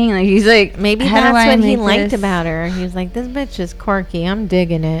thing? Like he's like, Maybe how do that's I what he make liked this? about her. He was like, this bitch is quirky. I'm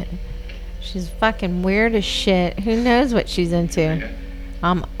digging it. She's fucking weird as shit. Who knows what she's into? Rita,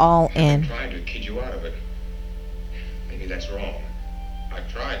 I'm all I'm in. trying to kid you out of it. Maybe that's wrong. I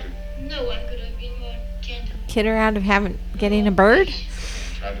tried to. No one could have been more tender. Kid her out of getting a bird?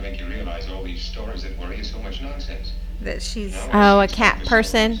 Tried to make you realize all these stories that worry you so much nonsense. That she's. Now, Oh, a it's cat not the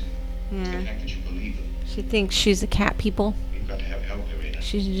person? stories. It's the fact that you believe them. She thinks she's a cat people. You've got to have help, Irina.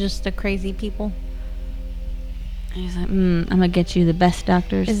 She's just a crazy people. He's like, I'm gonna get you the best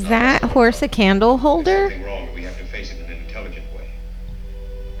doctors. Is that horse a candle holder? Something wrong, but we have to face it in an intelligent way.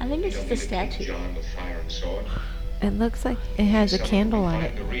 I think You it's don't just a need to statue. kill John with fire and sword. It looks like it has a Someone candle will on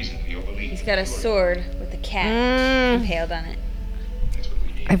find it. the reason for your belief. He's got a sword with a cat Mm, impaled on it. That's what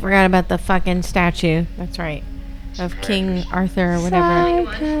we need. I forgot about the fucking statue. That's right. Of King Arthur or whatever.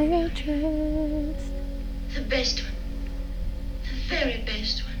 Psychiatrist. The best one. The very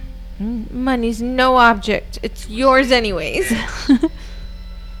best one. Money's no object. It's yours anyways. Torment me.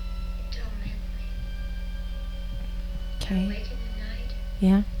 Okay. Awake in the night,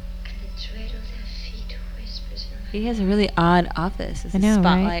 Yeah. and the tread of their feet whispers in my He has a really odd office. It's I a know,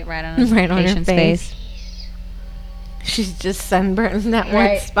 spotlight right on his Right on her patient's face. face. peace. She's just sunburned in that one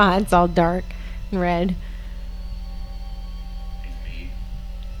Right. spot. It's all dark and red.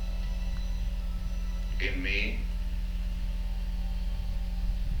 In me.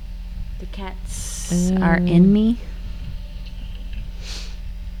 The cats are in me.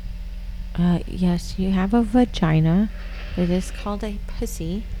 Yes, you have a vagina. It is called a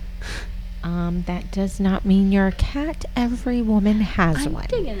pussy. That does not mean you're a cat. Every woman has I'm one.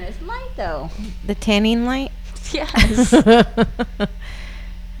 digging this light though. The tanning light? Yes.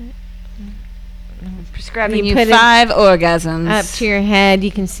 Prescribing You you put it 5 orgasms. Up to your head,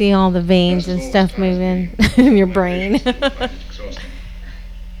 you can see all the veins and stuff moving in your brain.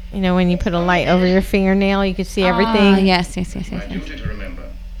 You know, when you put a light over your fingernail, you can see everything. Ah, yes, yes, yes, My yes, yes. duty to remember.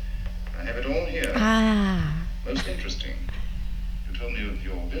 I have it all here. Ah. Most interesting. You told me of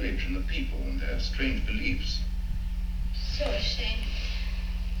your village and the people and their strange beliefs. So ashamed.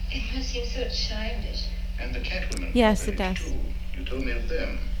 It must seem so childish. And the catwomen. Yes, of the it village, does. Too. You told me of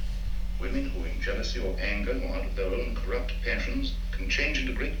them. Women who, in jealousy or anger or out of their own corrupt passions, can change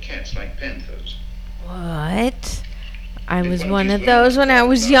into great cats like panthers. What? I was one of those when I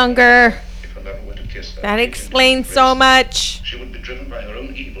was younger. If a lover were to kiss her, That she explains can so embrace. much. She would be driven by her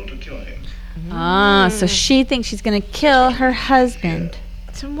own evil to kill him. Ah, so she thinks she's gonna kill her husband.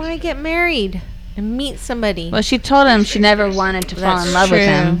 So why get married and meet somebody? Well, she told him she never wanted to fall in love with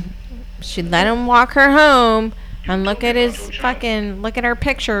him. She'd let him walk her home and look at his look at her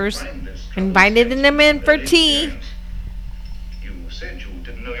pictures. Find this Invited him in for tea. You said you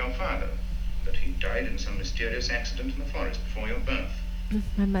didn't know your father, that he died in some mysterious accident in the forest before your birth.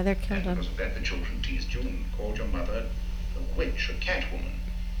 My mother killed And him. because of that, the children teased you and called your mother a witch, a catwoman.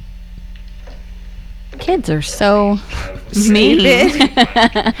 Kids are so Child was mean.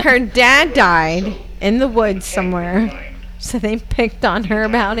 Her dad died in the woods somewhere. blind. So they picked on her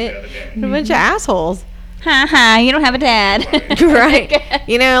about it. A bunch of assholes. Ha ha, you don't have a dad. Right.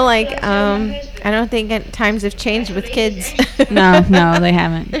 You know, like, I don't think times have changed with kids. No, they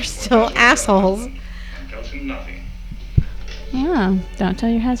haven't. They're still assholes. And tells him nothing. Yeah, don't tell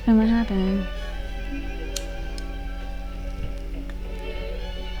your husband what happened.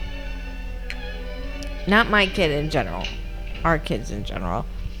 Not my kid in general. Our kids in general.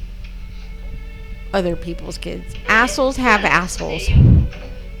 Other people's kids. Assholes have assholes. How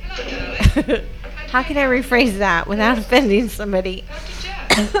can I rephrase that without offending somebody?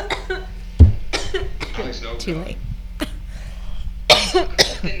 Too late.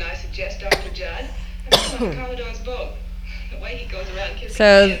 Didn't I suggest Dr. Judd? I'm on Commodore's boat. The way he goes around kissing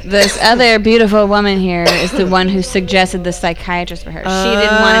So cats. this other beautiful woman here is the one who suggested the psychiatrist for her. She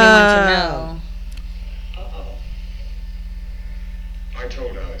didn't want anyone to know. Uh-oh. I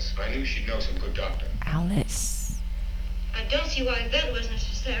told Alice. I knew she'd know some good doctor. Alice. I don't see why that was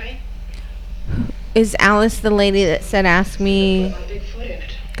necessary. Is Alice the lady that said, ask me? My big foot in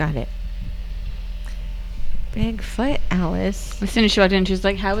it. Got it. Bigfoot Alice. As soon as she walked in, she was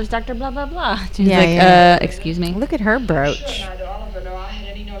like, "How was Dr. Blah blah blah?" She was Yeah, like, yeah. Excuse me." Look at her Sure, brooch. neither Oliver nor I had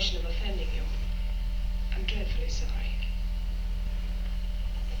any notion of offending you. I'm dreadfully sorry.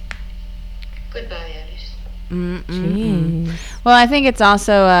 Goodbye, Alice. Jeez. Well, I think it's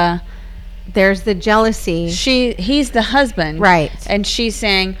also There's the jealousy. he's the husband, Right. And she's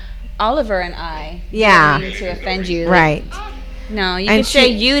saying, "Oliver and I Yeah. didn't mean to offend you." Like, Right. no, you And could say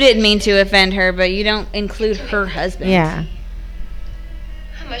she- you didn't mean to offend her, but you don't include her husband. Yeah.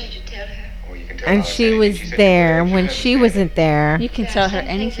 How much did you tell her? Oh, you can tell And Alice she anything. was She said there you would. when she wasn't there. You can There are tell her some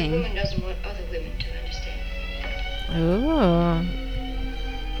things a anything. woman doesn't want other women to understand.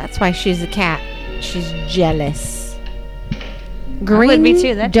 Ooh. That's why she's a cat. She's jealous. would Green be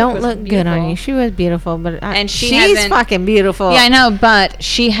too. That chick don't was look good on beautiful. you. She was beautiful, but And she she's hasn't- fucking beautiful. Yeah, I know, but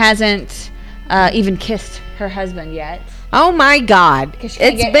she hasn't even kissed her husband yet. Oh my God. 'Cause she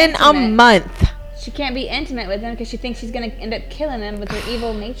can't It's get been a intimate. month. She can't be intimate with him because she thinks she's gonna end up killing him with her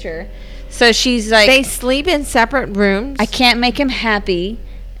evil nature. So she's like, They sleep in separate rooms. I can't make him happy.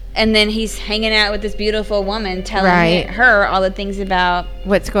 And then he's hanging out with this beautiful woman, telling Right. her all the things about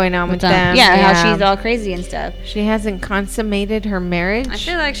What's going on with them. them? Yeah, how she's all crazy and stuff. She hasn't consummated her marriage. I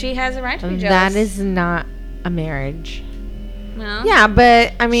feel like she has a right to be jealous. That is not a marriage. Well, Yeah,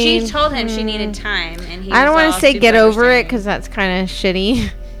 but I mean, she told him she needed time, and he. I don't want want to say get over it because that's kind of shitty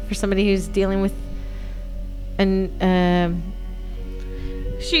for somebody who's dealing with an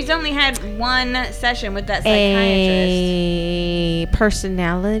She's only had one session with that psychiatrist. A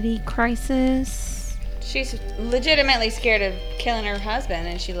personality crisis. She's legitimately scared of killing her husband,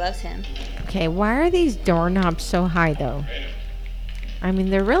 and she loves him. Okay, why are these doorknobs so high though? I mean,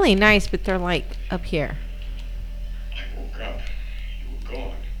 they're really nice, but they're like up here. I woke up. You were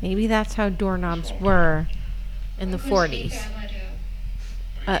gone. Maybe that's how doorknobs were in the 40s.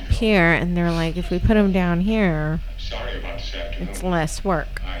 Up here, and they're like, if we put them down here, I'm sorry about this afternoon. it's less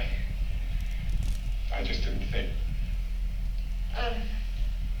work. I just didn't think.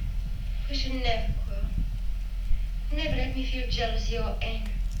 We should never quarrel. Never let me feel jealousy or anger.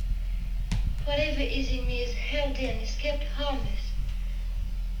 Whatever is in me is held in, is kept harmless.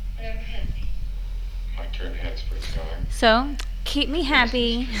 But I'm happy. I turn heads for a time. So, keep me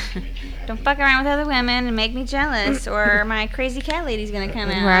happy. Don't fuck around with other women and make me jealous, or my crazy cat lady's gonna come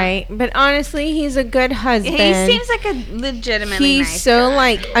out. Right, but honestly, he's a good husband. He seems like a legitimately He's nice so guy.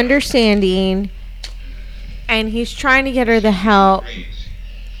 like understanding, and he's trying to get her the help.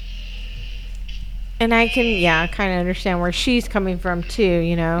 And I can, kind of understand where she's coming from too,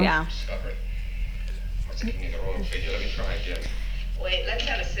 you know. Yeah. Stubborn. Must have given me the wrong figure. Let me try again. Wait, let's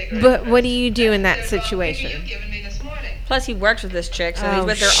have a cigarette. But what do you do in that That's the wrong figure situation? you've given me this morning. Plus, he works with this chick, so he's Oh,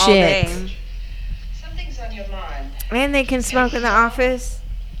 with her all shit. day. Something's on your mind. And they can smoke in the office.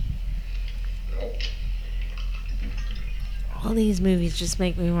 No. All these movies just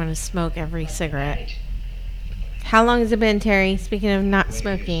make me want to smoke every cigarette. How long has it been, Terry? Speaking of not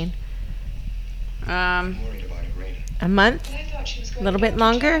smoking, I'm worried about Irene. a month? I thought she was A going little to bit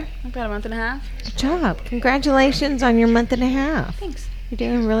longer? About a month and a half. Good job. Congratulations on your month and a half. Thanks. You're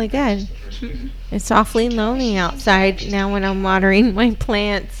doing really good. It's awfully lonely outside now when I'm watering my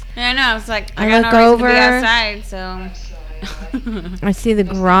plants. Yeah, I know. I was like, I I got look no reason to over. be outside, so. I see the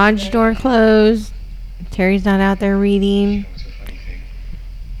garage door closed. Terry's not out there reading. It's a funny thing.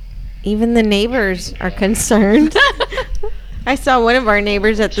 Even the neighbors are concerned. I saw one of our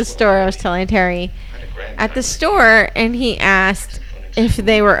neighbors at the store. I was telling Terry I had a grand at the time. store, and he asked if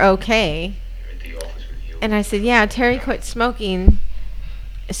they were okay. Here at the office with you. And I said, yeah, Terry quit smoking.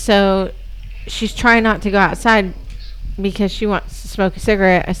 So she's trying not to go outside because she wants to smoke a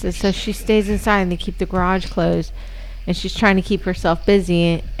cigarette. I said, so she stays inside and they keep the garage closed. And she's trying to keep herself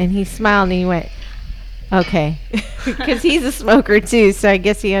busy. And he smiled and he went, okay. Because he's a smoker too, so I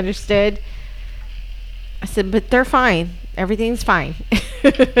guess he understood. I said, but they're fine. Everything's fine.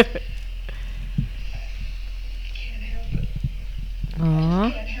 Can't help it.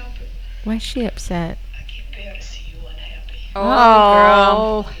 Aw, Can't help it. why is she upset? I can't bear to see you unhappy.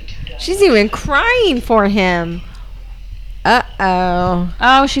 Oh, girl. She's even crying for him. Uh-oh.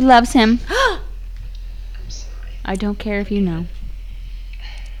 Oh, she loves him. I'm sorry. I don't care if you know.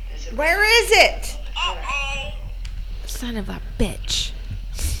 There's a Where is it? Son of a bitch.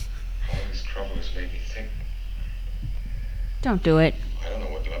 All this trouble has made me think. Don't do it. I don't know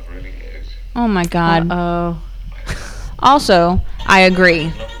what love really is. Oh my God. Uh-oh. Also, I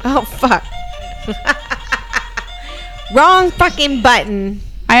agree. Oh, fuck. Wrong fucking button.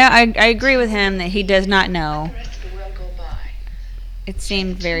 I agree with him that he does not know. the rest of the world go by. It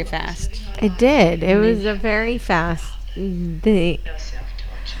seemed very fast. It did. It was a very fast. The No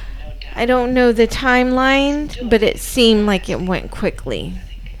self-torture, no doubt. I don't know the timeline, but it seemed like it went quickly.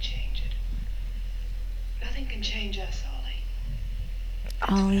 Nothing can change it. Nothing can change us, Ollie.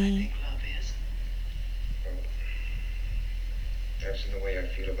 I Ollie. think love is. That's in the way I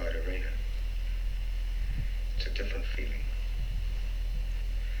feel about Irina. It's a different feeling.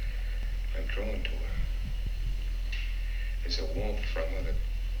 I'm drawn to her. There's a warmth from her that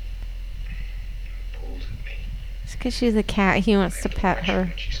pulls at me. It's because she's a cat. He wants to pet her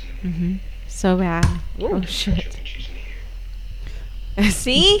When she's in the mood. so bad. Oh, I shit. when she's in here.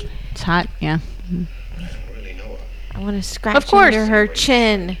 See? It's hot, yeah. I don't really know her. I want to scratch Of course. under her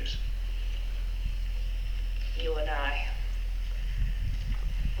chin. You and I.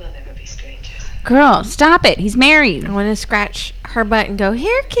 We'll never be strangers. Girl, stop it. He's married. I want to scratch her butt and go,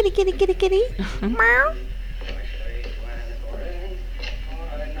 here, kitty, kitty, kitty, kitty. Meow.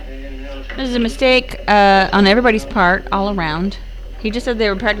 This is a mistake on everybody's part, all around. He just said they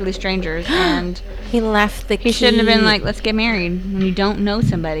were practically strangers, and He left the key. he shouldn't have been like, let's get married when you don't know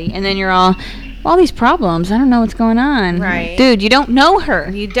somebody. And then you're all these problems. I don't know what's going on. Right. Dude, you don't know her.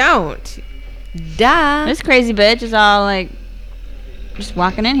 You don't. Duh. This crazy bitch is all like, just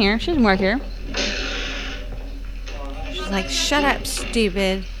walking in here. She doesn't work here. She's like, shut up,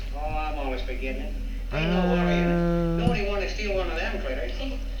 stupid. Oh, I'm always forgetting it. Ain't no worry in it. Nobody want to steal one of them critters.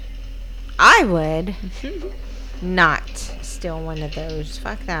 I would not steal one of those.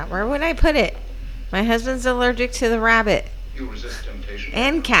 Fuck that. Where would I put it? My husband's allergic to the rabbit. You resist temptation.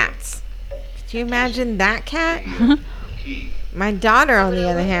 And cats. Could you imagine that cat? Key. My daughter, on the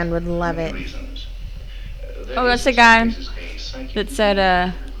other hand, would love it. Reasons. Oh, that's the guy that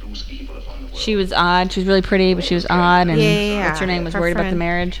said she was odd. She was really pretty, but she was odd. And Yeah. what's her name was Her worried about the friend.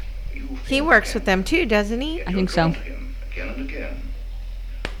 marriage. He works with them too, doesn't he? I think so. Him again and again.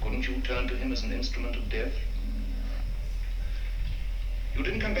 Couldn't you turn to him as an instrument of death? You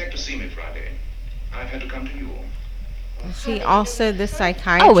didn't come back to see me Friday. I've had to come to you. Is he also the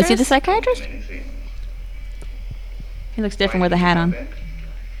psychiatrist? Oh, was he the psychiatrist? Many things. He looks different with a hat on. I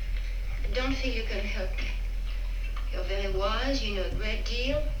don't feel you can help me. You're very wise, you know a great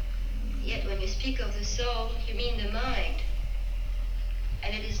deal. Yet when you speak of the soul, you mean the mind.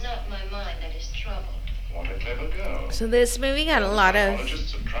 And it is not my mind that is troubled. What a clever girl. So this movie got a lot of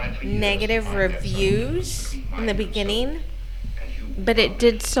Psychologists have tried for years negative to find that reviews something between in the mind and beginning, soul. And you but it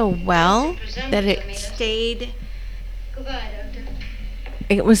did so well that it Camilla. stayed. Goodbye, Doctor.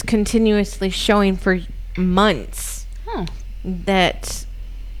 It was continuously showing for months. Oh. That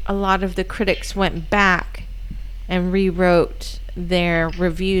a lot of the critics went back and rewrote their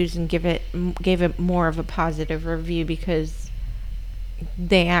reviews and gave it more of a positive review because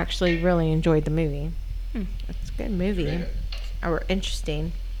they actually really enjoyed the movie. It's a good movie. Or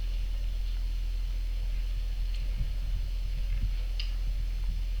interesting.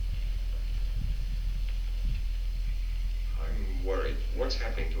 I'm worried. What's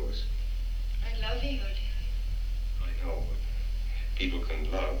happening to us? I love you, dear. I know, but people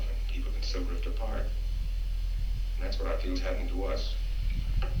can love and people can still drift apart. And that's what I feel's happening to us.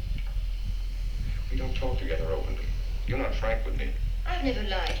 We don't talk together openly. You're not frank with me. I've never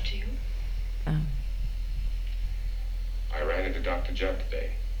lied to you. I ran into Dr. Judd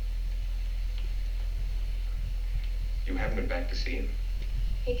today. You haven't been back to see him.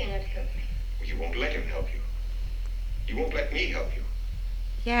 He cannot help me. Well, you won't let him help you. You won't let me help you.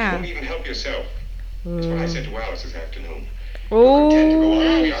 You Yeah. won't even help yourself. That's what I said to Alice this afternoon. You Oh. pretend to go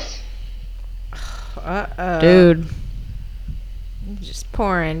on with us. Uh-oh. Dude. You're just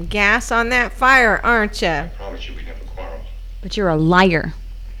pouring gas on that fire, aren't I you? promise you we'd never quarrel. But you're a liar.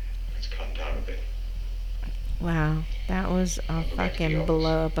 Let's calm down a bit. Wow. That was a fucking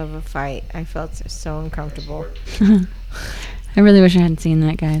blow up of a fight. I felt so uncomfortable. I really wish I hadn't seen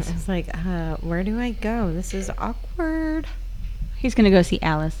that, guys. I was like, where do I go? This is awkward. He's gonna go see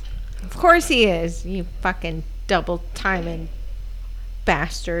Alice. Of course he is. You fucking double timing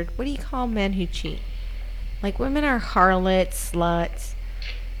bastard. What do you call men who cheat? Like, women are harlots, sluts.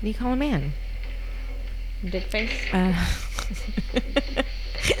 What do you call a man? Dick face.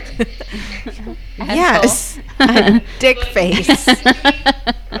 Yes. A dick face.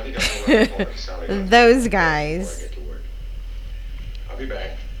 Those guys. I'll be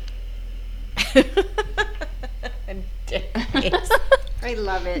back. A dick face. I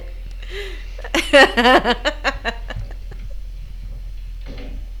love it.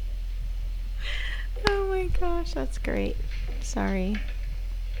 Oh my gosh, that's great. Sorry.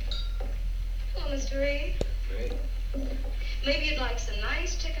 Hello, Mr. Reed. Hey. Maybe you'd like some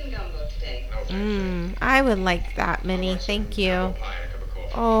nice chicken gumbo today. No, thanks. I would like that, Minnie. Thank you. Apple pie and a cup of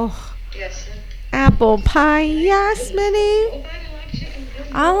coffee. Oh, Yes, sir. apple pie. Yes, Minnie. Oh, I like chicken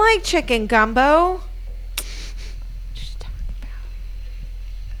gumbo. I like chicken gumbo. Just talk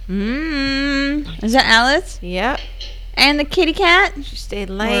about. Is that Alice? Yep. And the kitty cat? She stayed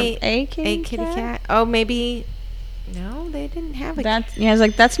Or late. a kitty, Kitty cat. Oh, maybe. No, they didn't have a cat. That's I was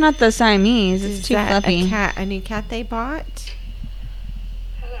like, that's not the Siamese. It's Is too that fluffy. a cat? A new cat they bought?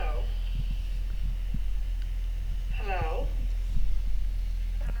 Hello? Hello?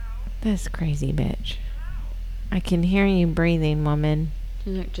 This crazy bitch. I can hear you breathing, woman.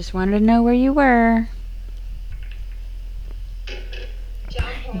 She's like, just wanted to know where you were. John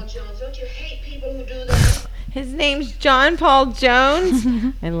Paul Jones, don't you hate people who do that? His name's John Paul Jones.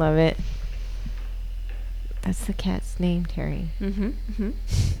 I love it. That's the cat's name, Terry. Mm-hmm. Not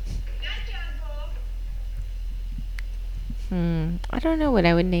John Paul. I don't know what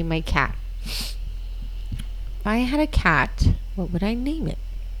I would name my cat. If I had a cat, what would I name it?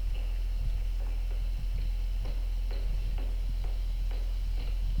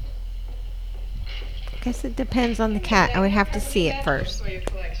 I guess it depends on the cat. I would have to see it first. For your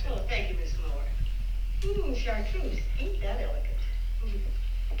collection. Oh, thank you, Miss Moore. Ooh, chartreuse. Ain't that elegant?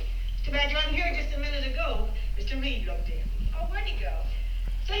 Too bad you weren't here just a minute ago. Mr. Reed looked in. Oh, where'd he go?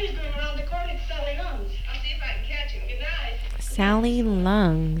 So he was going around the corner to Sally Lungs. I'll see if I can catch him. Good night. Sally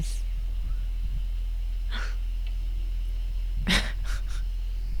Lungs.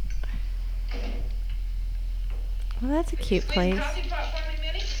 Well, that's a cute Sweet place. coffee pot for me,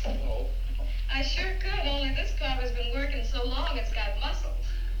 Minnie? Oh, I sure could, only this carver's been working so long it's got muscles.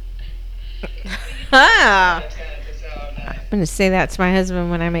 Ah. It's all nice. I'm gonna say that to my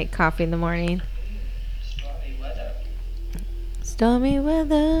husband when I make coffee in the morning. Stormy weather. Stormy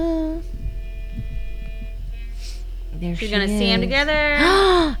weather. There She's she gonna see them is.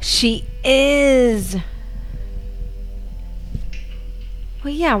 together. She is.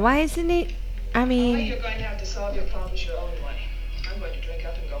 Well, yeah. Why isn't it? I Well, mean, you're going to have to solve your problems your own way. I'm going to drink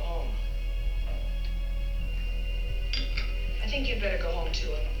up and go home. I think you'd better go home too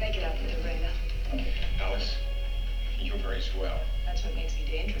and make it up with Lorena. Alice, you're very swell. That's what makes me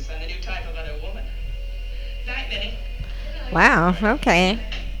dangerous. I'm the new type of other woman. Night, Minnie. wow. Okay.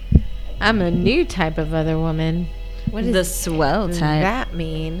 I'm a new type of other woman. What The does swell type. that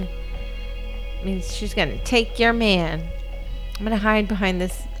mean? It means she's gonna take your man. I'm gonna hide behind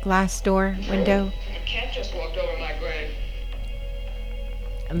this glass door window. A cat just walked over my grave.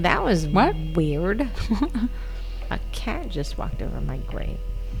 And that was What? weird. A cat just walked over my grave.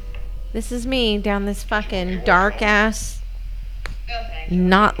 This is me down this fucking dark ass, Oh, thank you.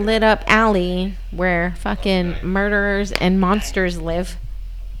 not lit up alley where fucking murderers and monsters live.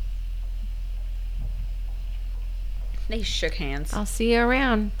 They shook hands. I'll see you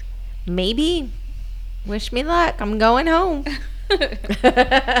around. Maybe. Wish me luck. I'm going home.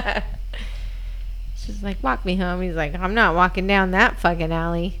 She's like, walk me home. He's like, I'm not walking down that fucking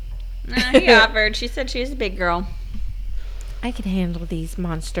alley. He offered. She said she's a big girl. I can handle these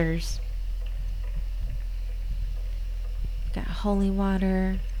monsters. Got holy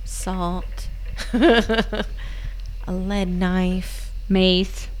water, salt, a lead knife,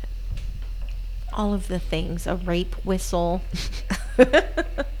 Mace. all of the things, a rape whistle.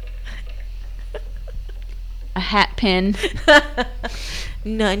 A hat pin.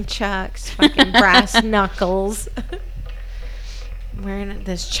 Nunchucks, fucking brass knuckles. Wearing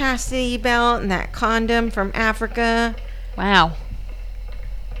this chastity belt and that condom from Africa. Wow.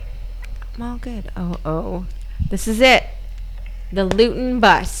 I'm all good. Oh. This is it. The Luton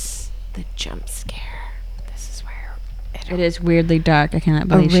bus. The jump scare. This is where It is weirdly dark. I cannot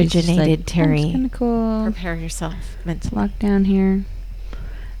believe she's just originated, like, Terry. That's kind of cool. Prepare yourself mentally. Walk down here.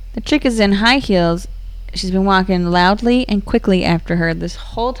 The chick is in high heels. She's been walking loudly and quickly after her this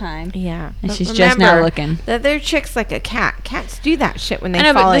whole time. Yeah. And but she's just now remember, looking. The other chick's like a cat. Cats do that shit when they I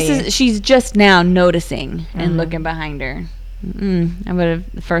know, follow but this you. is she's just now noticing and Mhm. looking behind her. I would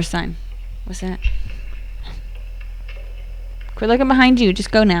have the first time. What's that? Quit looking behind you.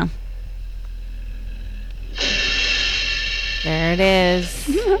 Just go now. There it is.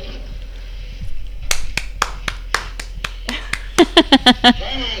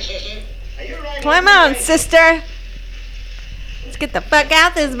 Climb on, sister. Are you right? Climb on, sister. Let's get the fuck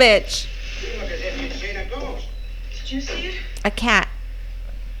out this bitch. You look as if you'd seen a ghost. Did you see it? A cat.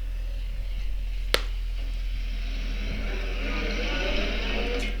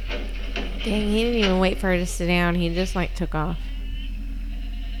 Dang, he didn't even wait for her to sit down. He just like took off.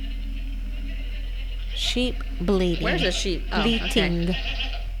 Sheep bleeding. Where's the sheep? Oh, Bleating. okay.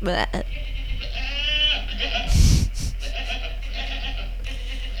 Bleh.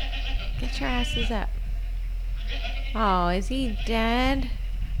 Get your asses up. Oh, is he dead?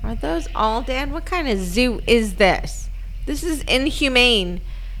 Are those all dead? What kind of zoo is this? This is inhumane.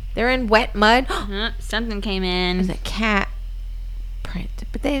 They're in wet mud. Something came There's in. a cat print,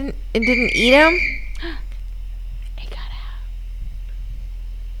 but it didn't eat him. It got out.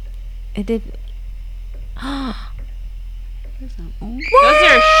 It didn't. Those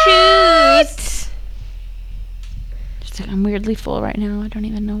are shoes. Just like, I'm weirdly full right now. I don't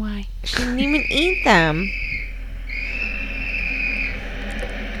even know why. She didn't even eat them.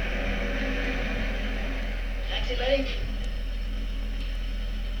 Taxi lady?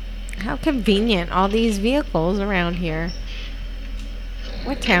 How convenient, all these vehicles around here.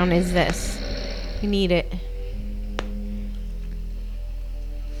 What town is this? We need it.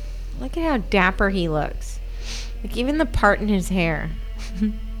 Look at how dapper he looks. Like even the part in his hair.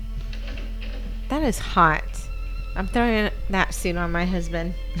 That is hot. I'm throwing that suit on my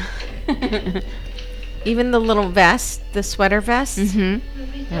husband. Even the little vest, the sweater vest.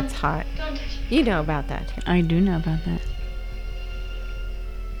 Mm-hmm. That's hot. Don't touch You know about that. Too. I do know about that.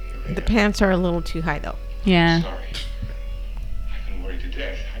 The pants are a little too high though. Yeah. Sorry. I've been worried to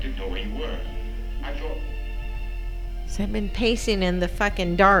death. I didn't know where you were. I thought... So I've been pacing in the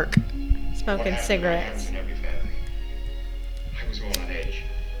fucking dark, smoking What cigarettes. happens in every family. I was all on edge.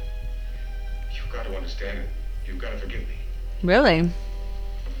 You've got to understand it. You've got to forgive me. Really?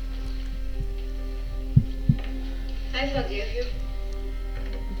 I forgive you.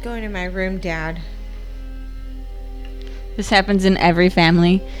 Going to my room, Dad. This happens in every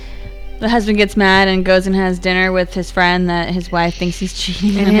family. The husband gets mad and goes and has dinner with his friend that his wife thinks he's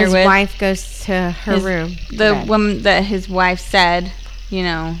cheating And on her his with. wife goes to her room. to The bed. woman that his wife said, you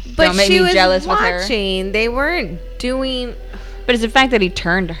know, But don't make she me was jealous with her. watching. They weren't doing. But it's the fact that he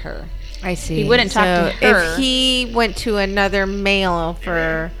turned to her. I see. He wouldn't talk to her. If he went to another male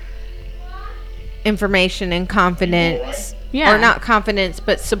for information and confidence, Yeah. or not confidence,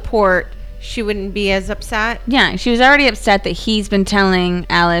 but support, she wouldn't be as upset. Yeah, she was already upset that he's been telling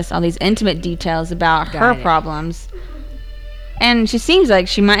Alice all these intimate details about her it. problems. And she seems like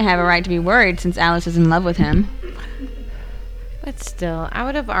she might have a right to be worried since Alice is in love with him. But still, I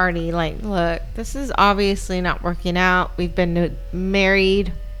would have already look, this is obviously not working out. We've been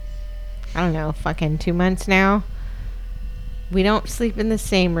married, I don't know, fucking 2 months now. We don't sleep in the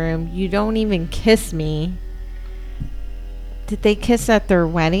same room. You don't even kiss me. Did they kiss at their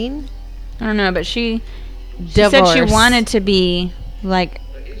wedding? I don't know, but she said she Divorce. wanted to be like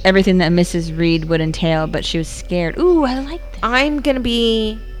everything that Mrs. Reed would entail, but she was scared. Ooh, I like this. I'm going to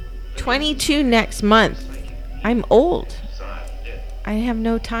be 22 next month. I'm old. I have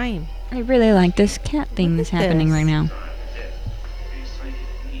no time. I really like this cat thing that's at happening this. right now.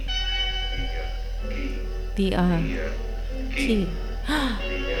 The key.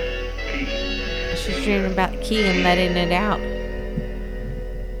 She's dreaming about the key and letting it out.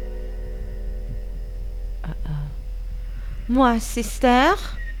 Uh-oh. Moi, sister.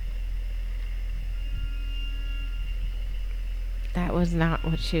 That was not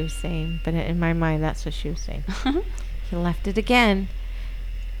what she was saying, but in my mind, that's what she was saying. He left it again.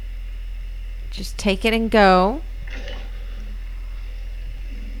 Just take it and go.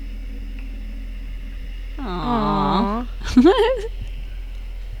 Aww.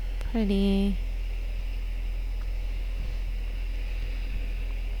 Pretty.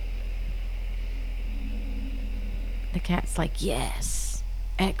 The cat's like, yes,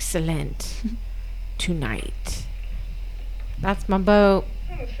 excellent. Tonight. That's my boat.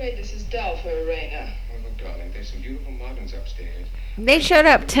 I'm afraid this is dull for Arena. Oh, look, darling, there's some beautiful models upstairs. They showed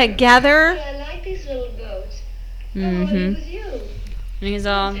up together. I like these little boats. I Mm-hmm. wanted with you. And he's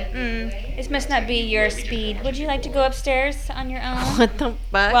all, this must not be your speed. Would you like to go upstairs on your own What the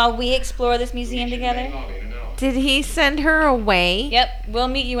fuck? while we explore this museum together? Lobby in an hour. Did he send her away? Yep, we'll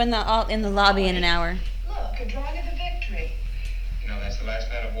meet you in the lobby in an hour. Look, a drawing of the victory. You know, that's the last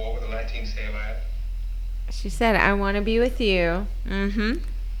man of war with the Latin sail ad. She said, I want to be with you. Mm-hmm.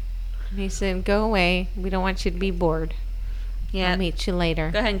 And he said, go away. We don't want you to be bored. Yeah. I'll meet you later.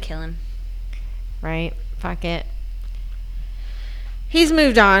 Go ahead and kill him. Right? Fuck it. He's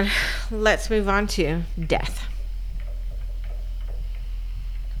moved on. Let's move on to death.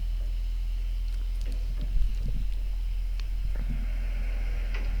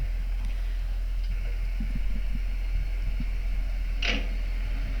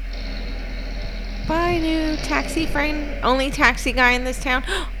 Bye, new taxi friend. Only taxi guy in this town.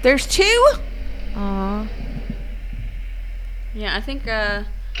 There's two? Aw. Yeah, I think her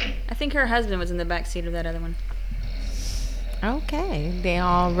husband was in the back seat of that other one. Okay. They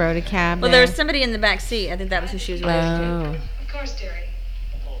all rode a cab. Well, there there was somebody in the back seat. I think that was who she was waving to. Oh. Of course, dearie.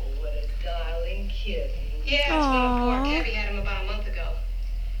 Oh, what a darling kid. Yeah, it's one Aw. of poor Gabby had him about a month ago.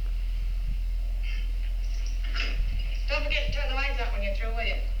 Don't forget to turn the lights out when you're through, will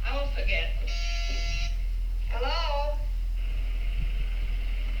you? I won't forget. Hello?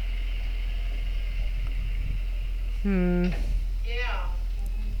 Yeah.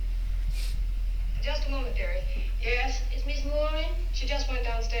 Just a moment, dearie. Yes? Is Miss Moore in? She just went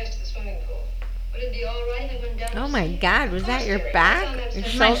downstairs to the swimming pool. Would it be all right if I went down Oh to my see? God, was that your Course, back? dearie. Your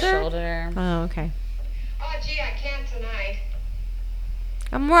It's My shoulder? shoulder. Oh, okay. Oh, gee, I can't tonight.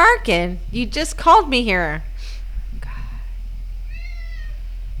 I'm working. You just called me here.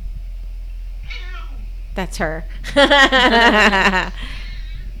 That's her.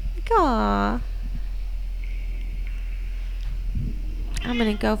 Aw. I'm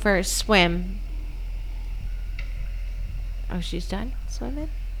gonna go for a swim. Oh, she's done swimming?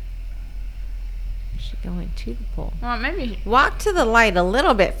 She's going to the pool. Well, maybe. Walk to the light a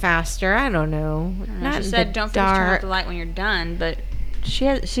little bit faster. I don't know. Not She in said the don't forget to turn off dark. the light when you're done, but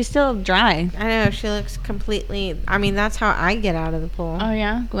she's still dry. I know, she looks completely. I mean, that's how I get out of the pool. Oh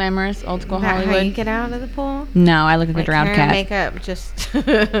yeah, glamorous, old school Is that how you Hollywood. get out of the pool? No, I look like a Like drowned hair cat. and makeup, just.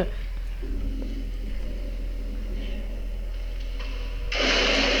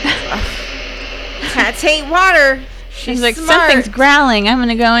 Cats hate water. She's like, smart. something's growling. I'm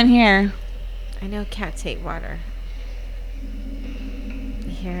gonna go in here. I know cats hate water. You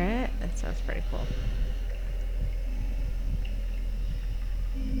hear it? That sounds pretty cool.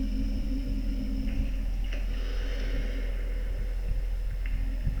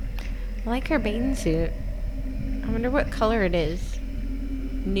 I like her bathing suit. I wonder what color it is.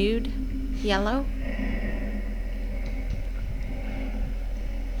 Nude? Yellow?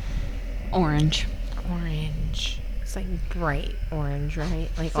 Orange. Orange. It's like bright orange, right?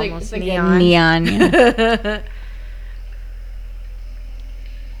 Like It's almost like neon. a neon. Yeah.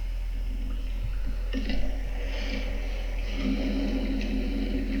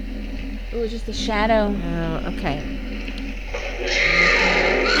 Ooh, just the shadow. Oh, okay.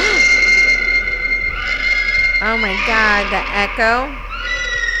 Oh my god, the echo.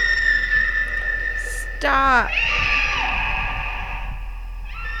 Stop.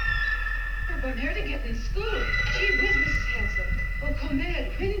 I'm here to get in school. Gee whiz, Mrs. Hanson. Oh, come in.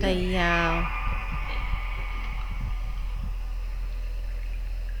 When The yell.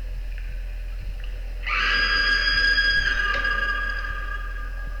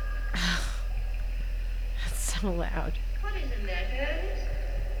 That's so loud. What is the matter, Ernest?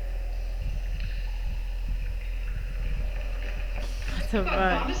 What the fuck?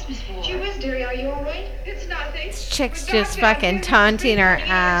 promise, Miss Ward. Gee whiz, dearie, are you all right? It's nothing. This chick's The just doctor out fucking here taunting her he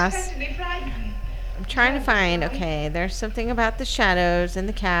ass. unexpectedly frightened me. I'm trying to find, okay, there's something about the shadows and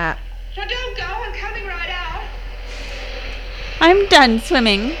the cat. Now don't go. I'm coming right out. I'm done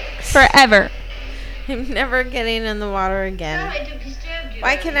swimming forever. I'm never getting in the water again. Sorry to disturb you.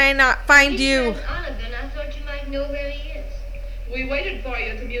 Why can I not find His you? name's Oliver, and I thought you might know where he is. We waited for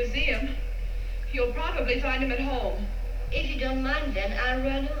you at the museum. You'll probably find him at home. If you don't mind, then I'll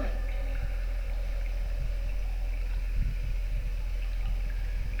run on.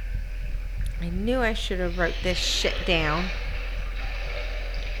 I knew I should have wrote this shit down.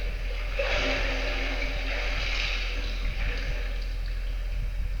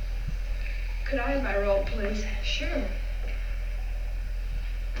 Could I have my roll, please? Sure.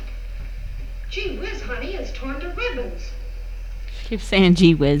 Gee whiz, honey, it's torn to ribbons. She keeps saying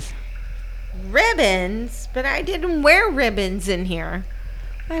gee whiz. Ribbons? But I didn't wear ribbons in here.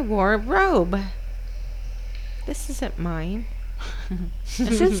 I wore a robe. This isn't mine.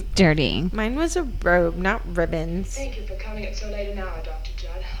 This is dirty. Mine was a robe, not ribbons. Thank you for coming at so late an hour, Dr.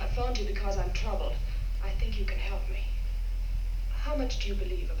 Judd. I phoned you because I'm troubled. I think you can help me. How much do you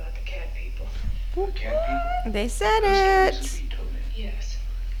believe about the cat people? The cat people? They said Those it. stories that Reed told me. Yes.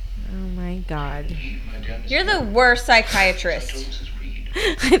 Oh my god. My dear Miss You're the Moore, worst I psychiatrist. told Mrs. Reed.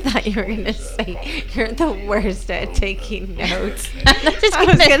 I thought you were going to say you're the worst at taking notes. I was just I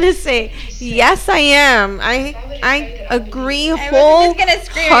was gonna- going to say, yes, I am. I agree I was just gonna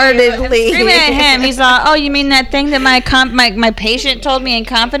scream at you. I'm wholeheartedly. screaming at him. He's like, "Oh, you mean that thing that my patient told me in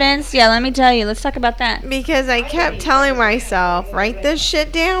confidence? Yeah, let me tell you. Let's talk about that." Because I kept telling myself, write this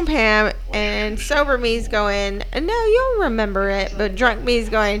shit down, Pam. And sober me's going, no, you'll remember it. But drunk me's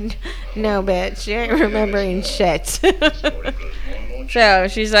going, no, bitch, you ain't remembering shit. Story grows more and more So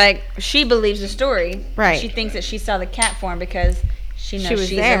she's like, she believes the story. Right. She thinks that she saw the cat form because she knows She was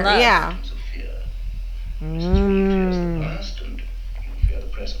she's there, in love. yeah. of fear. Mm. The past and you fear the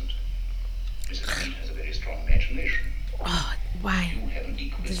present. Mrs. Reed has a very strong imagination. Oh, why You have an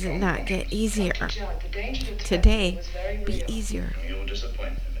equally does it strong not get conscience. easier? Judd, the danger to Today, was very be real. easier. You'll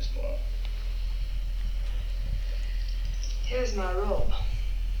disappoint me, Miss Moore. Here's my robe.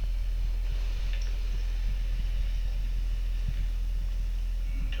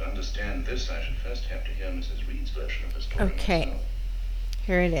 To understand this, I should first have to hear Mrs. Reed's version of the story. Okay. myself.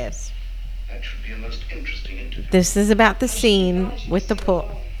 Here it is. That should be a most interesting interview. This is about the scene with the pool.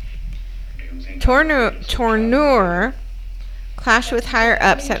 Do you think Tourneur clashed with higher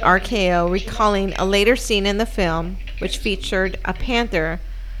ups at RKO, recalling a later scene in the film, which featured a panther.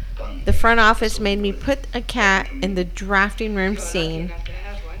 The front office made me put a cat in the drafting room scene, Enough to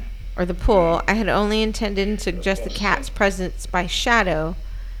have one. or the pool. I had only intended to suggest the cat's presence by shadow.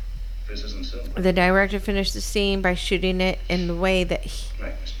 This isn't so. The director finished the scene by shooting it in the way that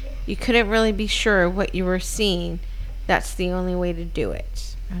Right, Miss Moore. you couldn't really be sure what you were seeing. That's the only way to do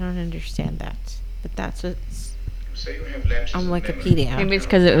it. I don't understand that, but that's what's You say you have lapses on of memory. Wikipedia. Maybe it's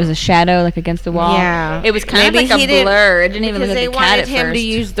because it was a shadow, like against the wall. Yeah. It was kind of Maybe like he a didn't- blur. It didn't even Because look they like a cat wanted at him first. to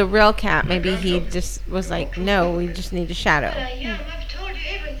use the real cat. Maybe he just was like, no, we just need a shadow. But young, I've told you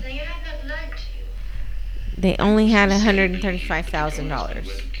everything. I have not lied to you. They only had Were $135,000,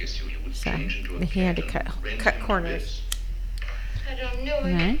 to kiss you, you would so change into a he had to cat cut and rend cut your corners. lips. I don't know.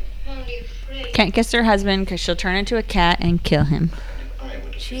 Right. I'm only afraid. Can't kiss her husband because she'll turn into a cat and kill him. If I were to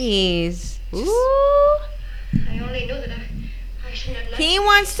kiss you, Jeez. Ooh. I only know that I should not like He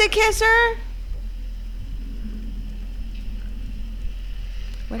wants to kiss her?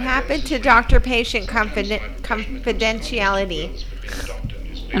 What happened to doctor-patient confidentiality?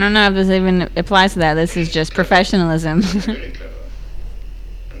 I don't know if this even applies to that. This is just professionalism. very clever.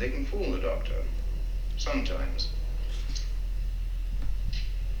 And they can fool the doctor. Sometimes.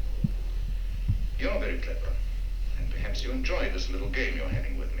 You're very clever. And perhaps you enjoy this little game you're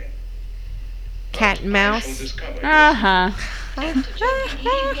having with me. Cat and mouse. I shall discover your Uh-huh. Dr. Judd,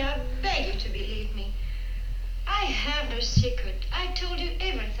 believe me, I beg you to believe me. I have no secret. I told you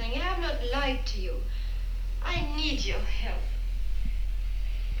everything. I have not lied to you. I need your help.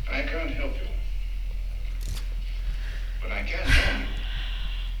 I can't help you. But I can tell you.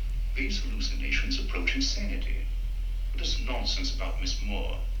 These hallucinations approach insanity. This nonsense about Miss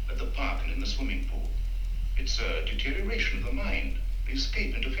Moore at the park and in the swimming pool. It's a deterioration of the mind, the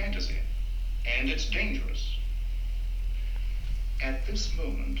escape into fantasy. And it's dangerous. At this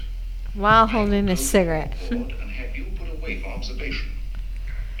moment, While I holding will a go cigarette. forward and have you put away for observation.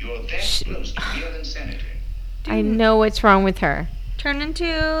 You're that close to real insanity. I know what's wrong with her. Turn into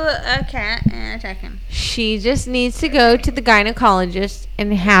a cat and attack him. She just needs to go to the gynecologist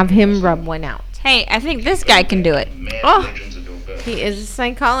and have him rub one out. Hey, I think this guy can do it. Mad Oh. legends of your birth. He is a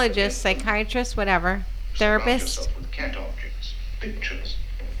psychologist, psychiatrist, whatever, Surround therapist. yourself with cat objects, pictures.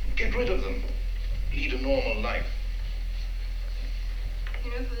 Get rid of them. Lead a normal life. You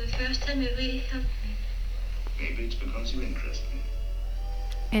know, for the first time, it really helped me. Maybe it's because you interest me.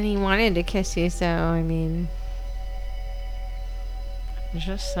 And he wanted to kiss you, so I mean,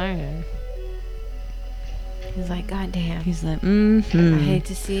 just saying. He's like, God damn. He's like, I hate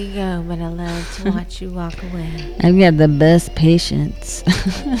to see you go, but I love to watch you walk away. I've got the best patience.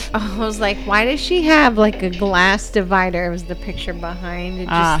 I was like, why does she have like a glass divider? It was the picture behind. It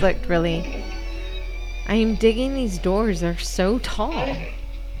just Ah. looked really. I am digging these doors. They're so tall.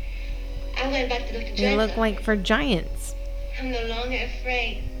 I went back to Dr. They Judd. look like for giants. I'm no longer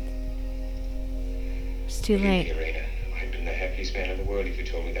afraid. It's too Believe me, late. Irena, I'd been the happiest man in the world if you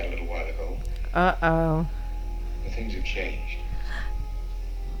told me that a little while ago. Uh-oh. But things have changed.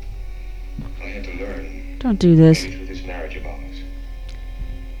 I had to learn, Don't do this. maybe through this marriage of ours.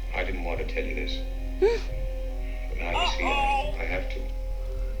 I didn't want to tell you this. But now you see, I have to.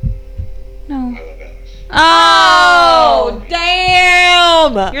 No. I love Alice. Oh,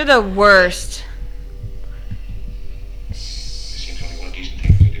 damn! you're the worst. This seems only one decent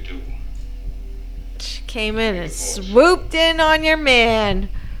thing for me to do. She came in and swooped in on your man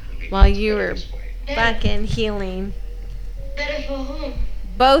while you were This way. fucking healing. Better for whom?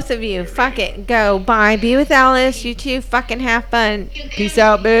 Both of you, fuck it, go, bye, be with Alice, you two fucking have fun. You Peace can't-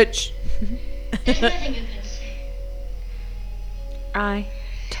 out, bitch. There's nothing you can say. I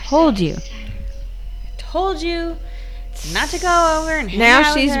told you. Told you not to go over and hang Now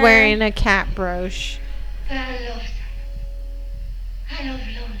out with she's her. wearing a cat brooch. But I love them. I love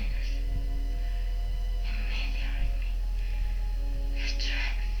loneliness. And men hearing me. The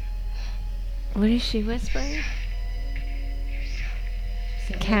strength. What is she whispering?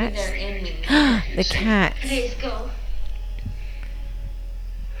 The cats. They're in me. The cats. Please go.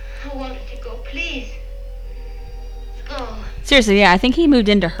 I wanted to go. Please. Go. Seriously, yeah, I think he moved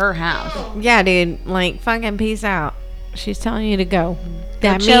into her house. Go. Yeah, dude, like, fucking peace out. She's telling you to go.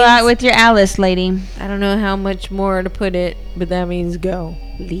 That Chill means, out with your Alice, lady. I don't know how much more to put it, but that means go.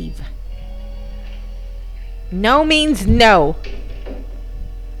 Leave. No means no.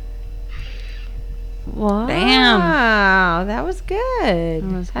 Wow. Damn. That was good.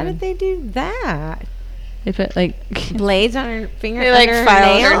 That was How did good. they do that? They put like Blades on her finger. they like under her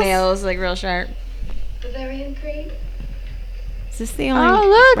filed her nails? nails like real sharp. Bavarian cream? Is this the only Oh,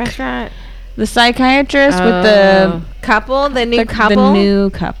 look. restaurant? The psychiatrist with the couple, the new couple. The new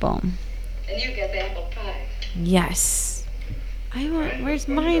couple. And you get the apple pie. Yes. I want. Where's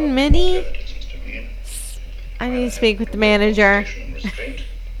mine, Minnie? Mr. Meehan. I need to speak with the manager. Protection, restraint,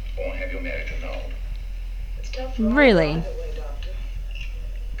 or have your marriage annulled. It's tough for all Really? either way, Doctor.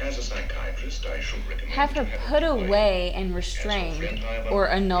 As a psychiatrist, I should recommend Have her you put it away and As a restrain friend, however, or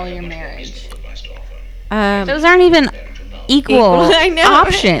I annul have your much more marriage. reasonable advice to offer. Those aren't even Marriage annulled. equal I know.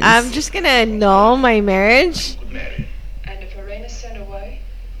 options. I'm just gonna annul my marriage. Could marry. And if Irena's sent away?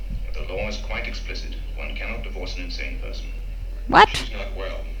 But the law is quite explicit. One cannot divorce an insane person. What? She's not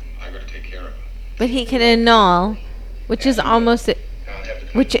well. I got to take care of her. But he can annul, which is almost, I'll have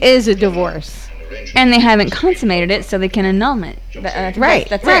to which is a divorce. arrange And they haven't consummated it, so they can annulment. That's Right,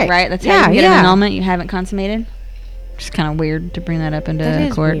 That's right. it, right? That's Yeah, how you get yeah. an annulment. You haven't consummated. Just kind of weird to bring that up into That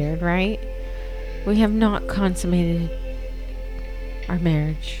is court. weird, right? We have not consummated our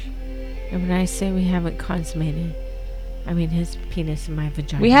marriage. And when I say we haven't consummated, I mean his penis in my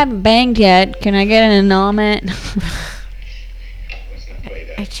vagina. We haven't banged yet. Can I get an annulment? Let's not play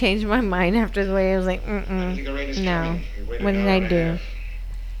that. I changed my mind after the way I was like, I think Irena's no. coming. We waited What an did hour I and a do? half.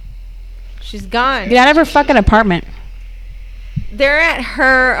 She's gone. Get out of her fucking apartment. They're at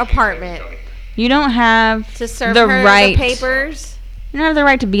her apartment You don't have to serve the her right the papers. You don't have the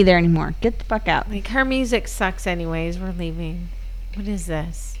right to be there anymore. Get the fuck out. Like, her music sucks anyways. We're leaving. What is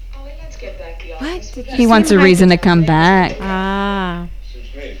this? Ollie, let's get back to the What? office. Did He wants a reason to come back. Ah.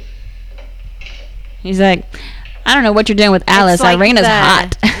 Suits me. He's like, I don't know what you're doing with Alice. It's like Irena's the-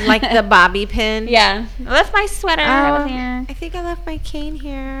 hot. like the bobby pin. Yeah. I left my sweater over here. I think I left my cane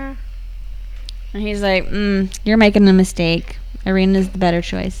here. And he's like, you're making a mistake. Irena's the better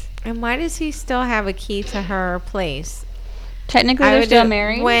choice. And why does he still have a key to her place? Technically, I they're would still have-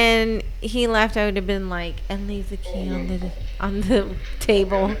 married. When he left, I would have been like, and leave the key on the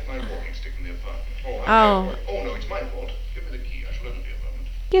table. My walking stick in the apartment. Oh. Oh, no, it's my fault. Give me the key. I shall only be a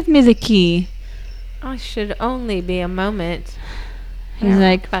moment. Give me the key. I should only be a moment. He's Yeah,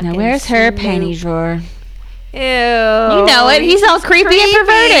 like, now fucking where's her snoop. panty drawer? Ew. You know it. He's all creepy and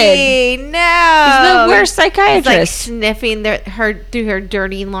perverted. No. He's the worst He's like psychiatrist. sniffing her through her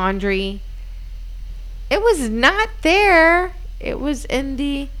dirty laundry. It was not there. It was in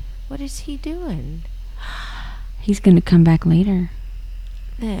the. What is he doing? He's going to come back later.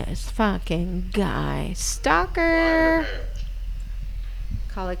 This fucking guy. Stalker.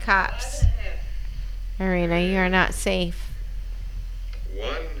 Call the cops. Irina, you are not safe. 1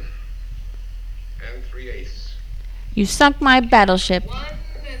 3/8. You sunk my battleship. 1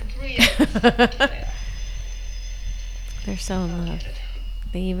 3/8. They're so in love.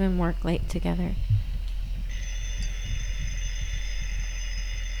 They even work late together.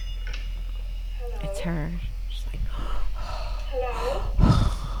 It's her. She's like,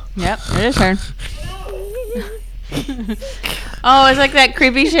 Hello? Yep, it is her. Oh, it's like that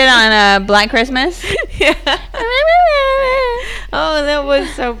creepy shit on Black Christmas. yeah. Oh, that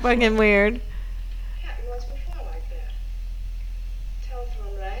was so fucking weird. Happened once before like that.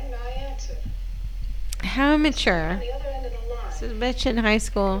 Telephone rang and I answered. How immature. On the other end of the line. This is a bitch in high I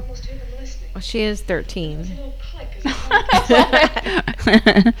school. almost hear them listening. Well, she is There's a 13. little click as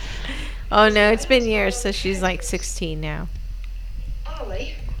it Oh, no, it's been years, so she's like 16 now.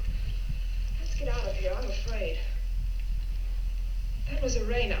 Ollie, let's get out of here. I'm afraid. That was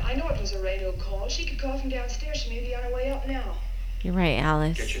Irena. I know it was Irena who called. She could call from downstairs. She may be on her way up now. You're right,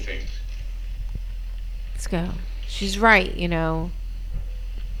 Alice. Get your things. Let's go. She's right, you know.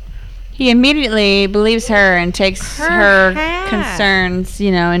 He immediately believes her and takes Her her hat. concerns,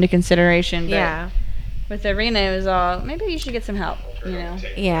 into consideration. But Yeah. with Irena, it was all, maybe you should get some help,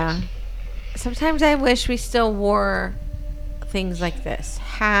 Yeah. Sometimes I wish we still wore things like this.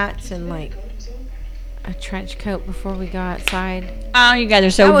 Hats and like a trench coat before we go outside. Oh, you guys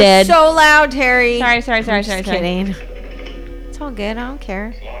are so that was dead. so loud, Terry. Sorry. I'm just kidding. It's all good. I don't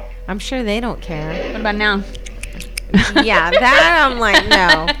care. I'm sure they don't care. What about now? Yeah, that I'm like,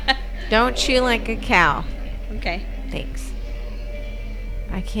 no. Don't chew like a cow. Okay. Thanks.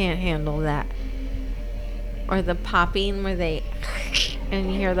 I can't handle that. Or the popping where they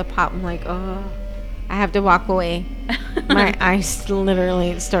and you hear the pop. I'm like, oh, I have to walk away. My eyes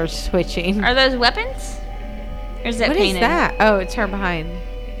literally starts twitching. Are those weapons? Or is that What is painted? that? Oh, it's her behind.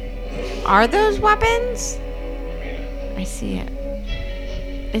 Are those weapons? I see it.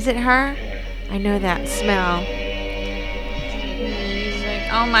 Is it her? I know that smell. He's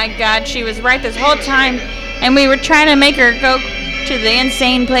like, oh my god, she was right this whole time. And we were trying to make her go to the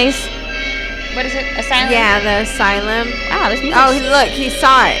insane place. What is it? Asylum? Yeah, the asylum. Wow, this music's Oh, look, he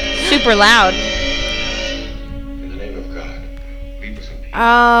saw it. super loud. In the name of God, leave us in peace.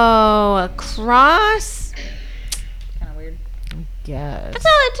 Oh, a cross? Kind of weird. Yes. That's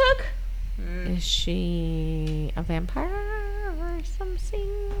all it took. Is she a vampire or something?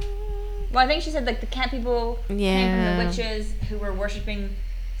 Well, I think she said like the cat people came from Yeah. the witches who were worshiping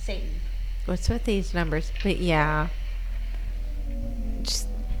Satan. What's with these numbers? But yeah. Just,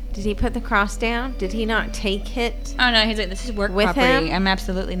 did he put the cross down? Did he not take it? Oh no, he's like, this is work With property. him? I'm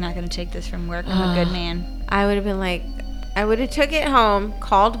absolutely not going to take this from work. I'm a good man. I would have been like, I would have took it home,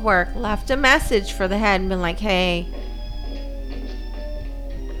 called work, left a message for the head, and been like, hey,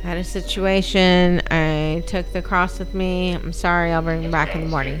 I had a situation. I took the cross with me. I'm sorry. I'll bring it back in the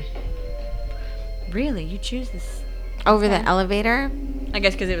morning. Really? You choose this? Over the elevator? I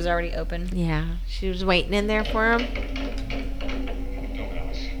guess because it was already open. Yeah. She was waiting in there for him. Don't,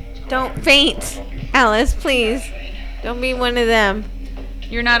 Alice. Let's go. Don't faint, Alice, please. Don't be one of them.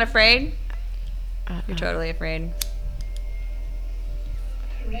 You're not afraid? Uh-uh. You're totally afraid.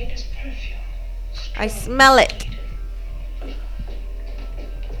 Irena's perfume. I smell it.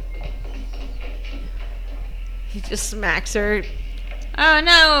 He just smacks her. Oh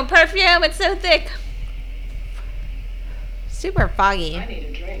no, perfume, it's so thick. Super foggy. I need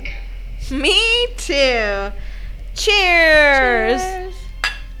a drink. Me too. Cheers.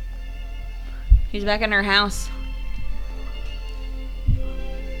 He's back in her house.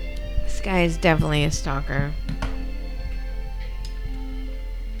 This guy is definitely a stalker.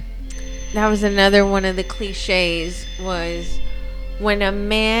 That was another one of the cliches, was when a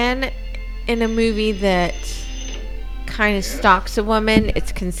man in a movie that kind of stalks a woman,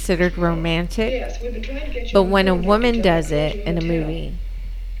 it's considered romantic. Yes, we've been trying to get you But on when a phone, woman Dr. does Judd. it in a Hotel. movie,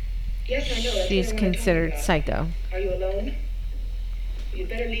 Yes, I know. That's she's what we're talking considered about. psycho. Are you alone? You'd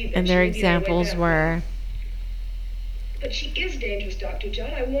better leave. And then. their She may be on her way examples back. were But she is dangerous, Dr.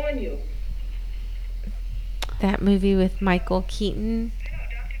 Judd. I warn you. that movie with Michael Keaton.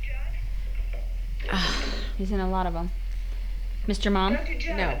 He's in a lot of them. Mr. Mom? Dr.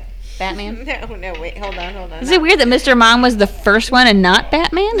 Judd. No. Batman? No, wait, hold on. Is it weird that Mr. Mom was the first one and not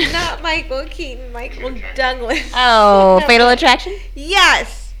Batman? Not Michael Keaton, Michael Douglas. Oh, Fatal Attraction?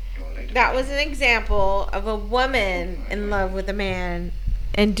 Yes. That was an example of a woman in love with a man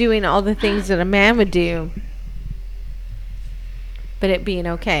and doing all the things that a man would do, but it being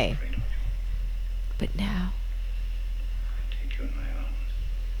okay. But now, Take you in my arms.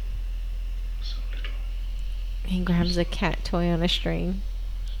 So little. he grabs a cat toy on a string.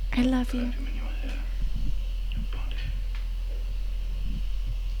 I love you. Him in your hair. Your body.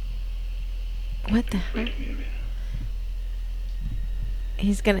 What the hell? Wait, Amelia.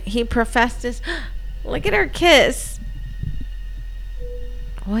 He professed his, look at her kiss.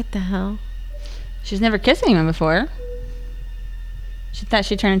 What the hell? She's never kissed anyone before. She thought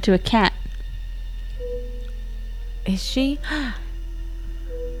she turned into a cat. Is she?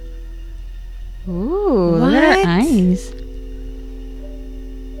 Ooh, look at What? her eyes.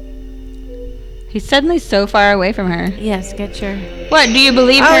 He's suddenly so far away from her. Yes, get your. What, do you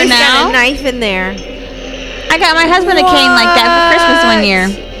believe Oh, her he's got a now? knife in there. I got my husband a cane like that for Christmas one year.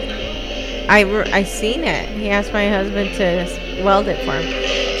 I seen it. He asked my husband to weld it for him.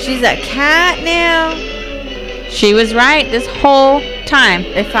 She's a cat now. She was right this whole time.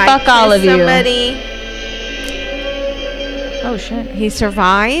 If I Fuck all kiss of you. somebody, Oh shit. he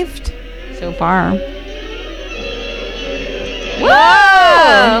survived. So far.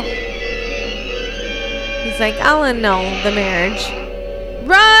 Whoa! He's like, I'll annul the marriage.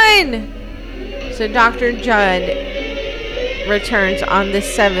 Run! So Dr. Judd returns on the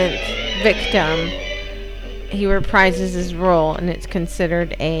 7th victim. He reprises his role, and it's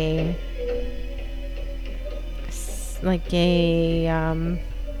considered a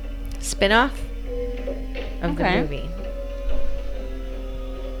spin-off of the Okay. movie.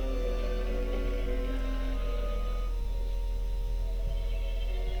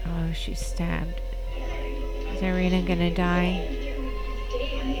 Oh, she's stabbed. Is Irina gonna die?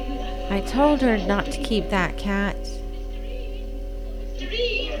 I told her not to keep that cat.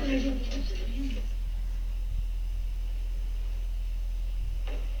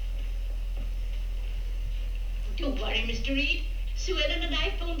 Don't worry, Mr. Reed. Sue Ellen and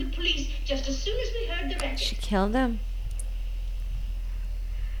I phoned the police just as soon as we heard the racket. She killed him.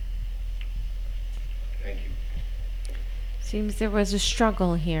 Thank you. Seems there was a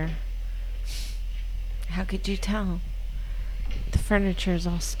struggle here. How could you tell? The furniture is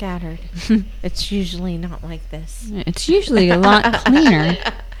all scattered. It's usually not like this. It's usually a lot cleaner.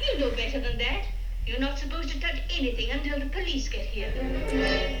 You know better than that. You're not supposed to touch anything until the police get here.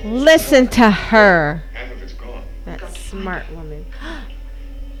 Listen to her. Half of it's gone. That smart woman.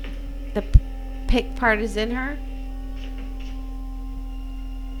 The pick part is in her?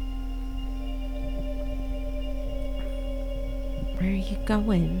 Where are you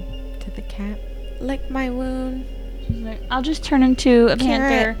going? To the cat? Lick my wound. She's like, I'll just turn into a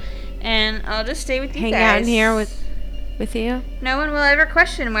Carrot. panther and I'll just stay with you Hang guys. out in here with you. No one will ever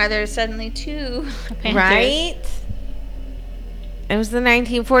question why there's suddenly two panthers. Right? It was the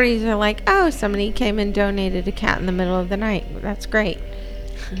 1940s. They're like, oh, somebody came and donated a cat in the middle of the night. That's great.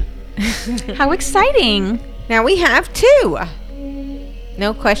 How exciting. Now we have two.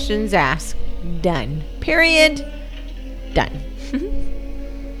 No questions asked. Done. Period. Done.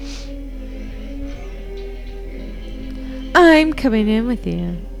 I'm coming in with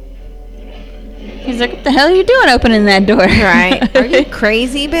you. He's like, what the hell are you doing opening that door? Right? Are you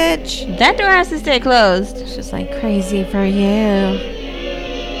crazy, bitch? That door has to stay closed. It's just like crazy for you.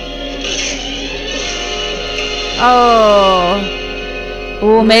 Oh.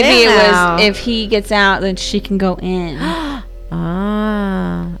 Oh, maybe Wow. it was if he gets out, then she can go in. Ah.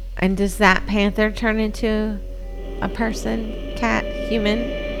 And does that panther turn into a person, cat, human?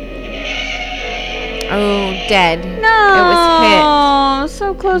 Oh, dead. No, It was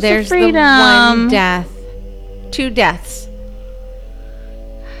so close hit. There's to freedom. the one death. Two deaths.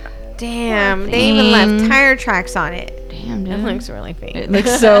 Damn, they even left tire tracks on it. Damn, It dude. looks really fake. It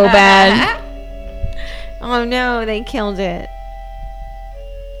looks so bad. Oh no, they killed it.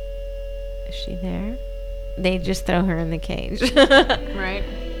 Is she there? They just throw her in the cage. Right.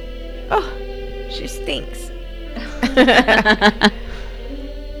 Oh, she stinks.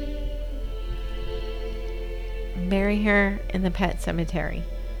 Bury her in the pet cemetery.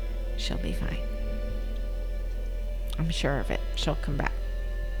 She'll be fine. I'm sure of it. She'll come back.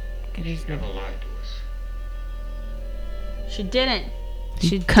 She's never lied to us. She didn't.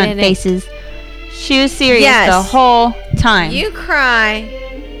 She Cunt didn't. faces. She was serious Yes. the whole time. You cry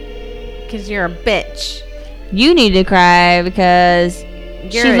because you're a bitch. You need to cry because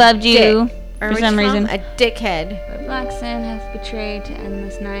You're she a loved you dick. Or for what some you call reason. him? A dickhead. But black sin hath betrayed to end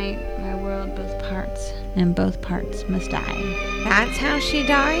this night my world both parts, and both parts must die. That's how she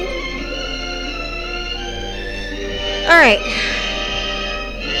died? Alright.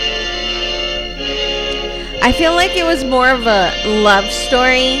 I feel like it was more of a love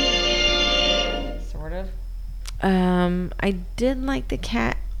story. Sort of. I did like the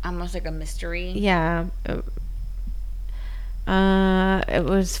cat. Almost like a mystery. Yeah. It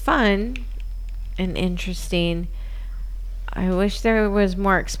was fun and interesting. I wish there was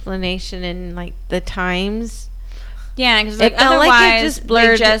more explanation in like the times. Yeah, because It like, felt like it otherwise just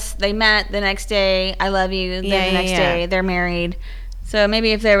blurred- they met the next day. I love you. Then Yeah, the next yeah. day they're married. So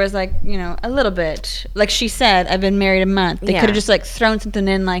maybe if there was like, you know, a little bit, like she said, I've been married a month. They Yeah. could have just like thrown something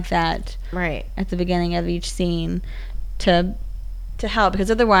in like that Right. at the beginning of each scene to help,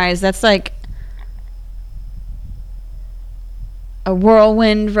 because otherwise that's like a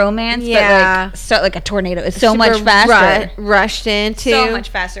whirlwind romance, Yeah. but like so like a tornado. It's so Super much faster. rushed into. So much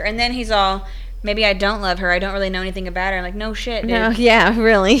faster. And then he's all, maybe I don't love her. I don't really know anything about her. I'm like, no shit, dude. No, yeah,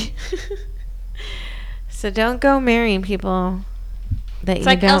 really. So don't go marrying people that It's you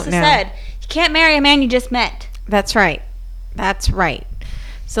like don't Elsa know. said, you can't marry a man you just met. That's right. That's right.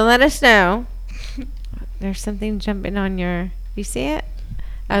 So let us know. There's something jumping on your. You see it?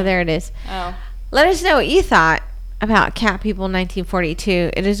 Oh, there it is. Oh. Let us know what you thought about Cat People 1942.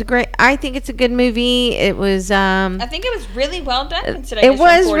 It is a great. I think it's a good movie. It was. I think it was really well done considering It it's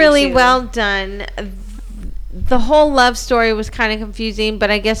from was really 42. well done. The whole love story was kind of confusing,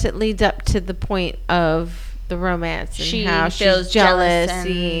 but I guess it leads up to the point of the romance and She how feels she's jealous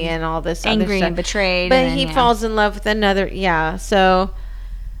jealousy and all this angry other stuff. and betrayed. But and then, he yeah. falls in love with another. Yeah, so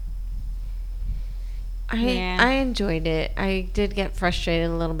I enjoyed it. I did get frustrated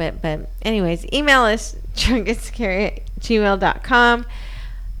a little bit, but anyways, email us drunkenscary@gmail.com.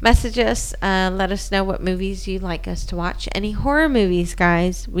 Message us. Let us know what movies you'd like us to watch. Any horror movies,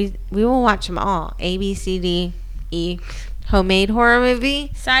 guys? We will watch them all. A, B, C, D, E. Homemade horror movie.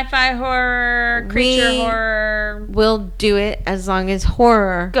 Sci-fi horror, creature We horror, We'll do it as long as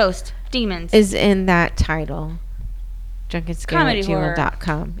horror ghost, demons. is in that title.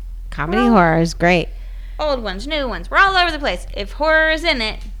 drunkenscary@gmail.com. Comedy horror is great. Old ones, new ones. We're all over the place. If horror is in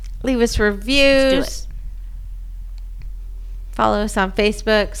it, Leave us reviews. Follow us on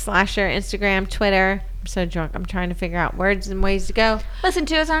Facebook, Slasher, Instagram, Twitter. I'm so drunk. I'm trying to figure out words and ways to go. listen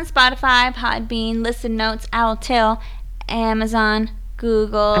to us on Spotify, Podbean, Listen Notes, Owltail, Amazon,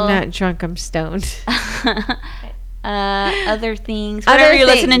 Google. I'm not drunk. I'm stoned. Other things. Other Whatever you're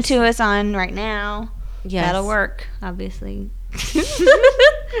listening things. to us on right now. Yes. That'll work, obviously.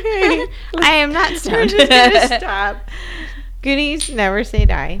 I am not We're stoned. just gonna stop. Goonies never say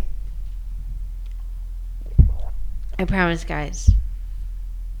die. I promise, guys.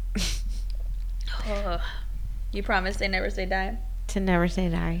 You promise they never say die? To never say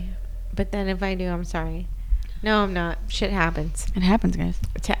die. But then if I do, I'm sorry. No, I'm not. Shit happens. It happens, guys.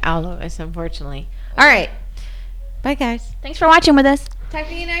 To all of us, unfortunately. All right. Bye, guys. Thanks for watching with us. Talk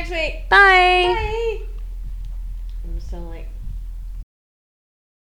to you next week. Bye. Bye. I'm so like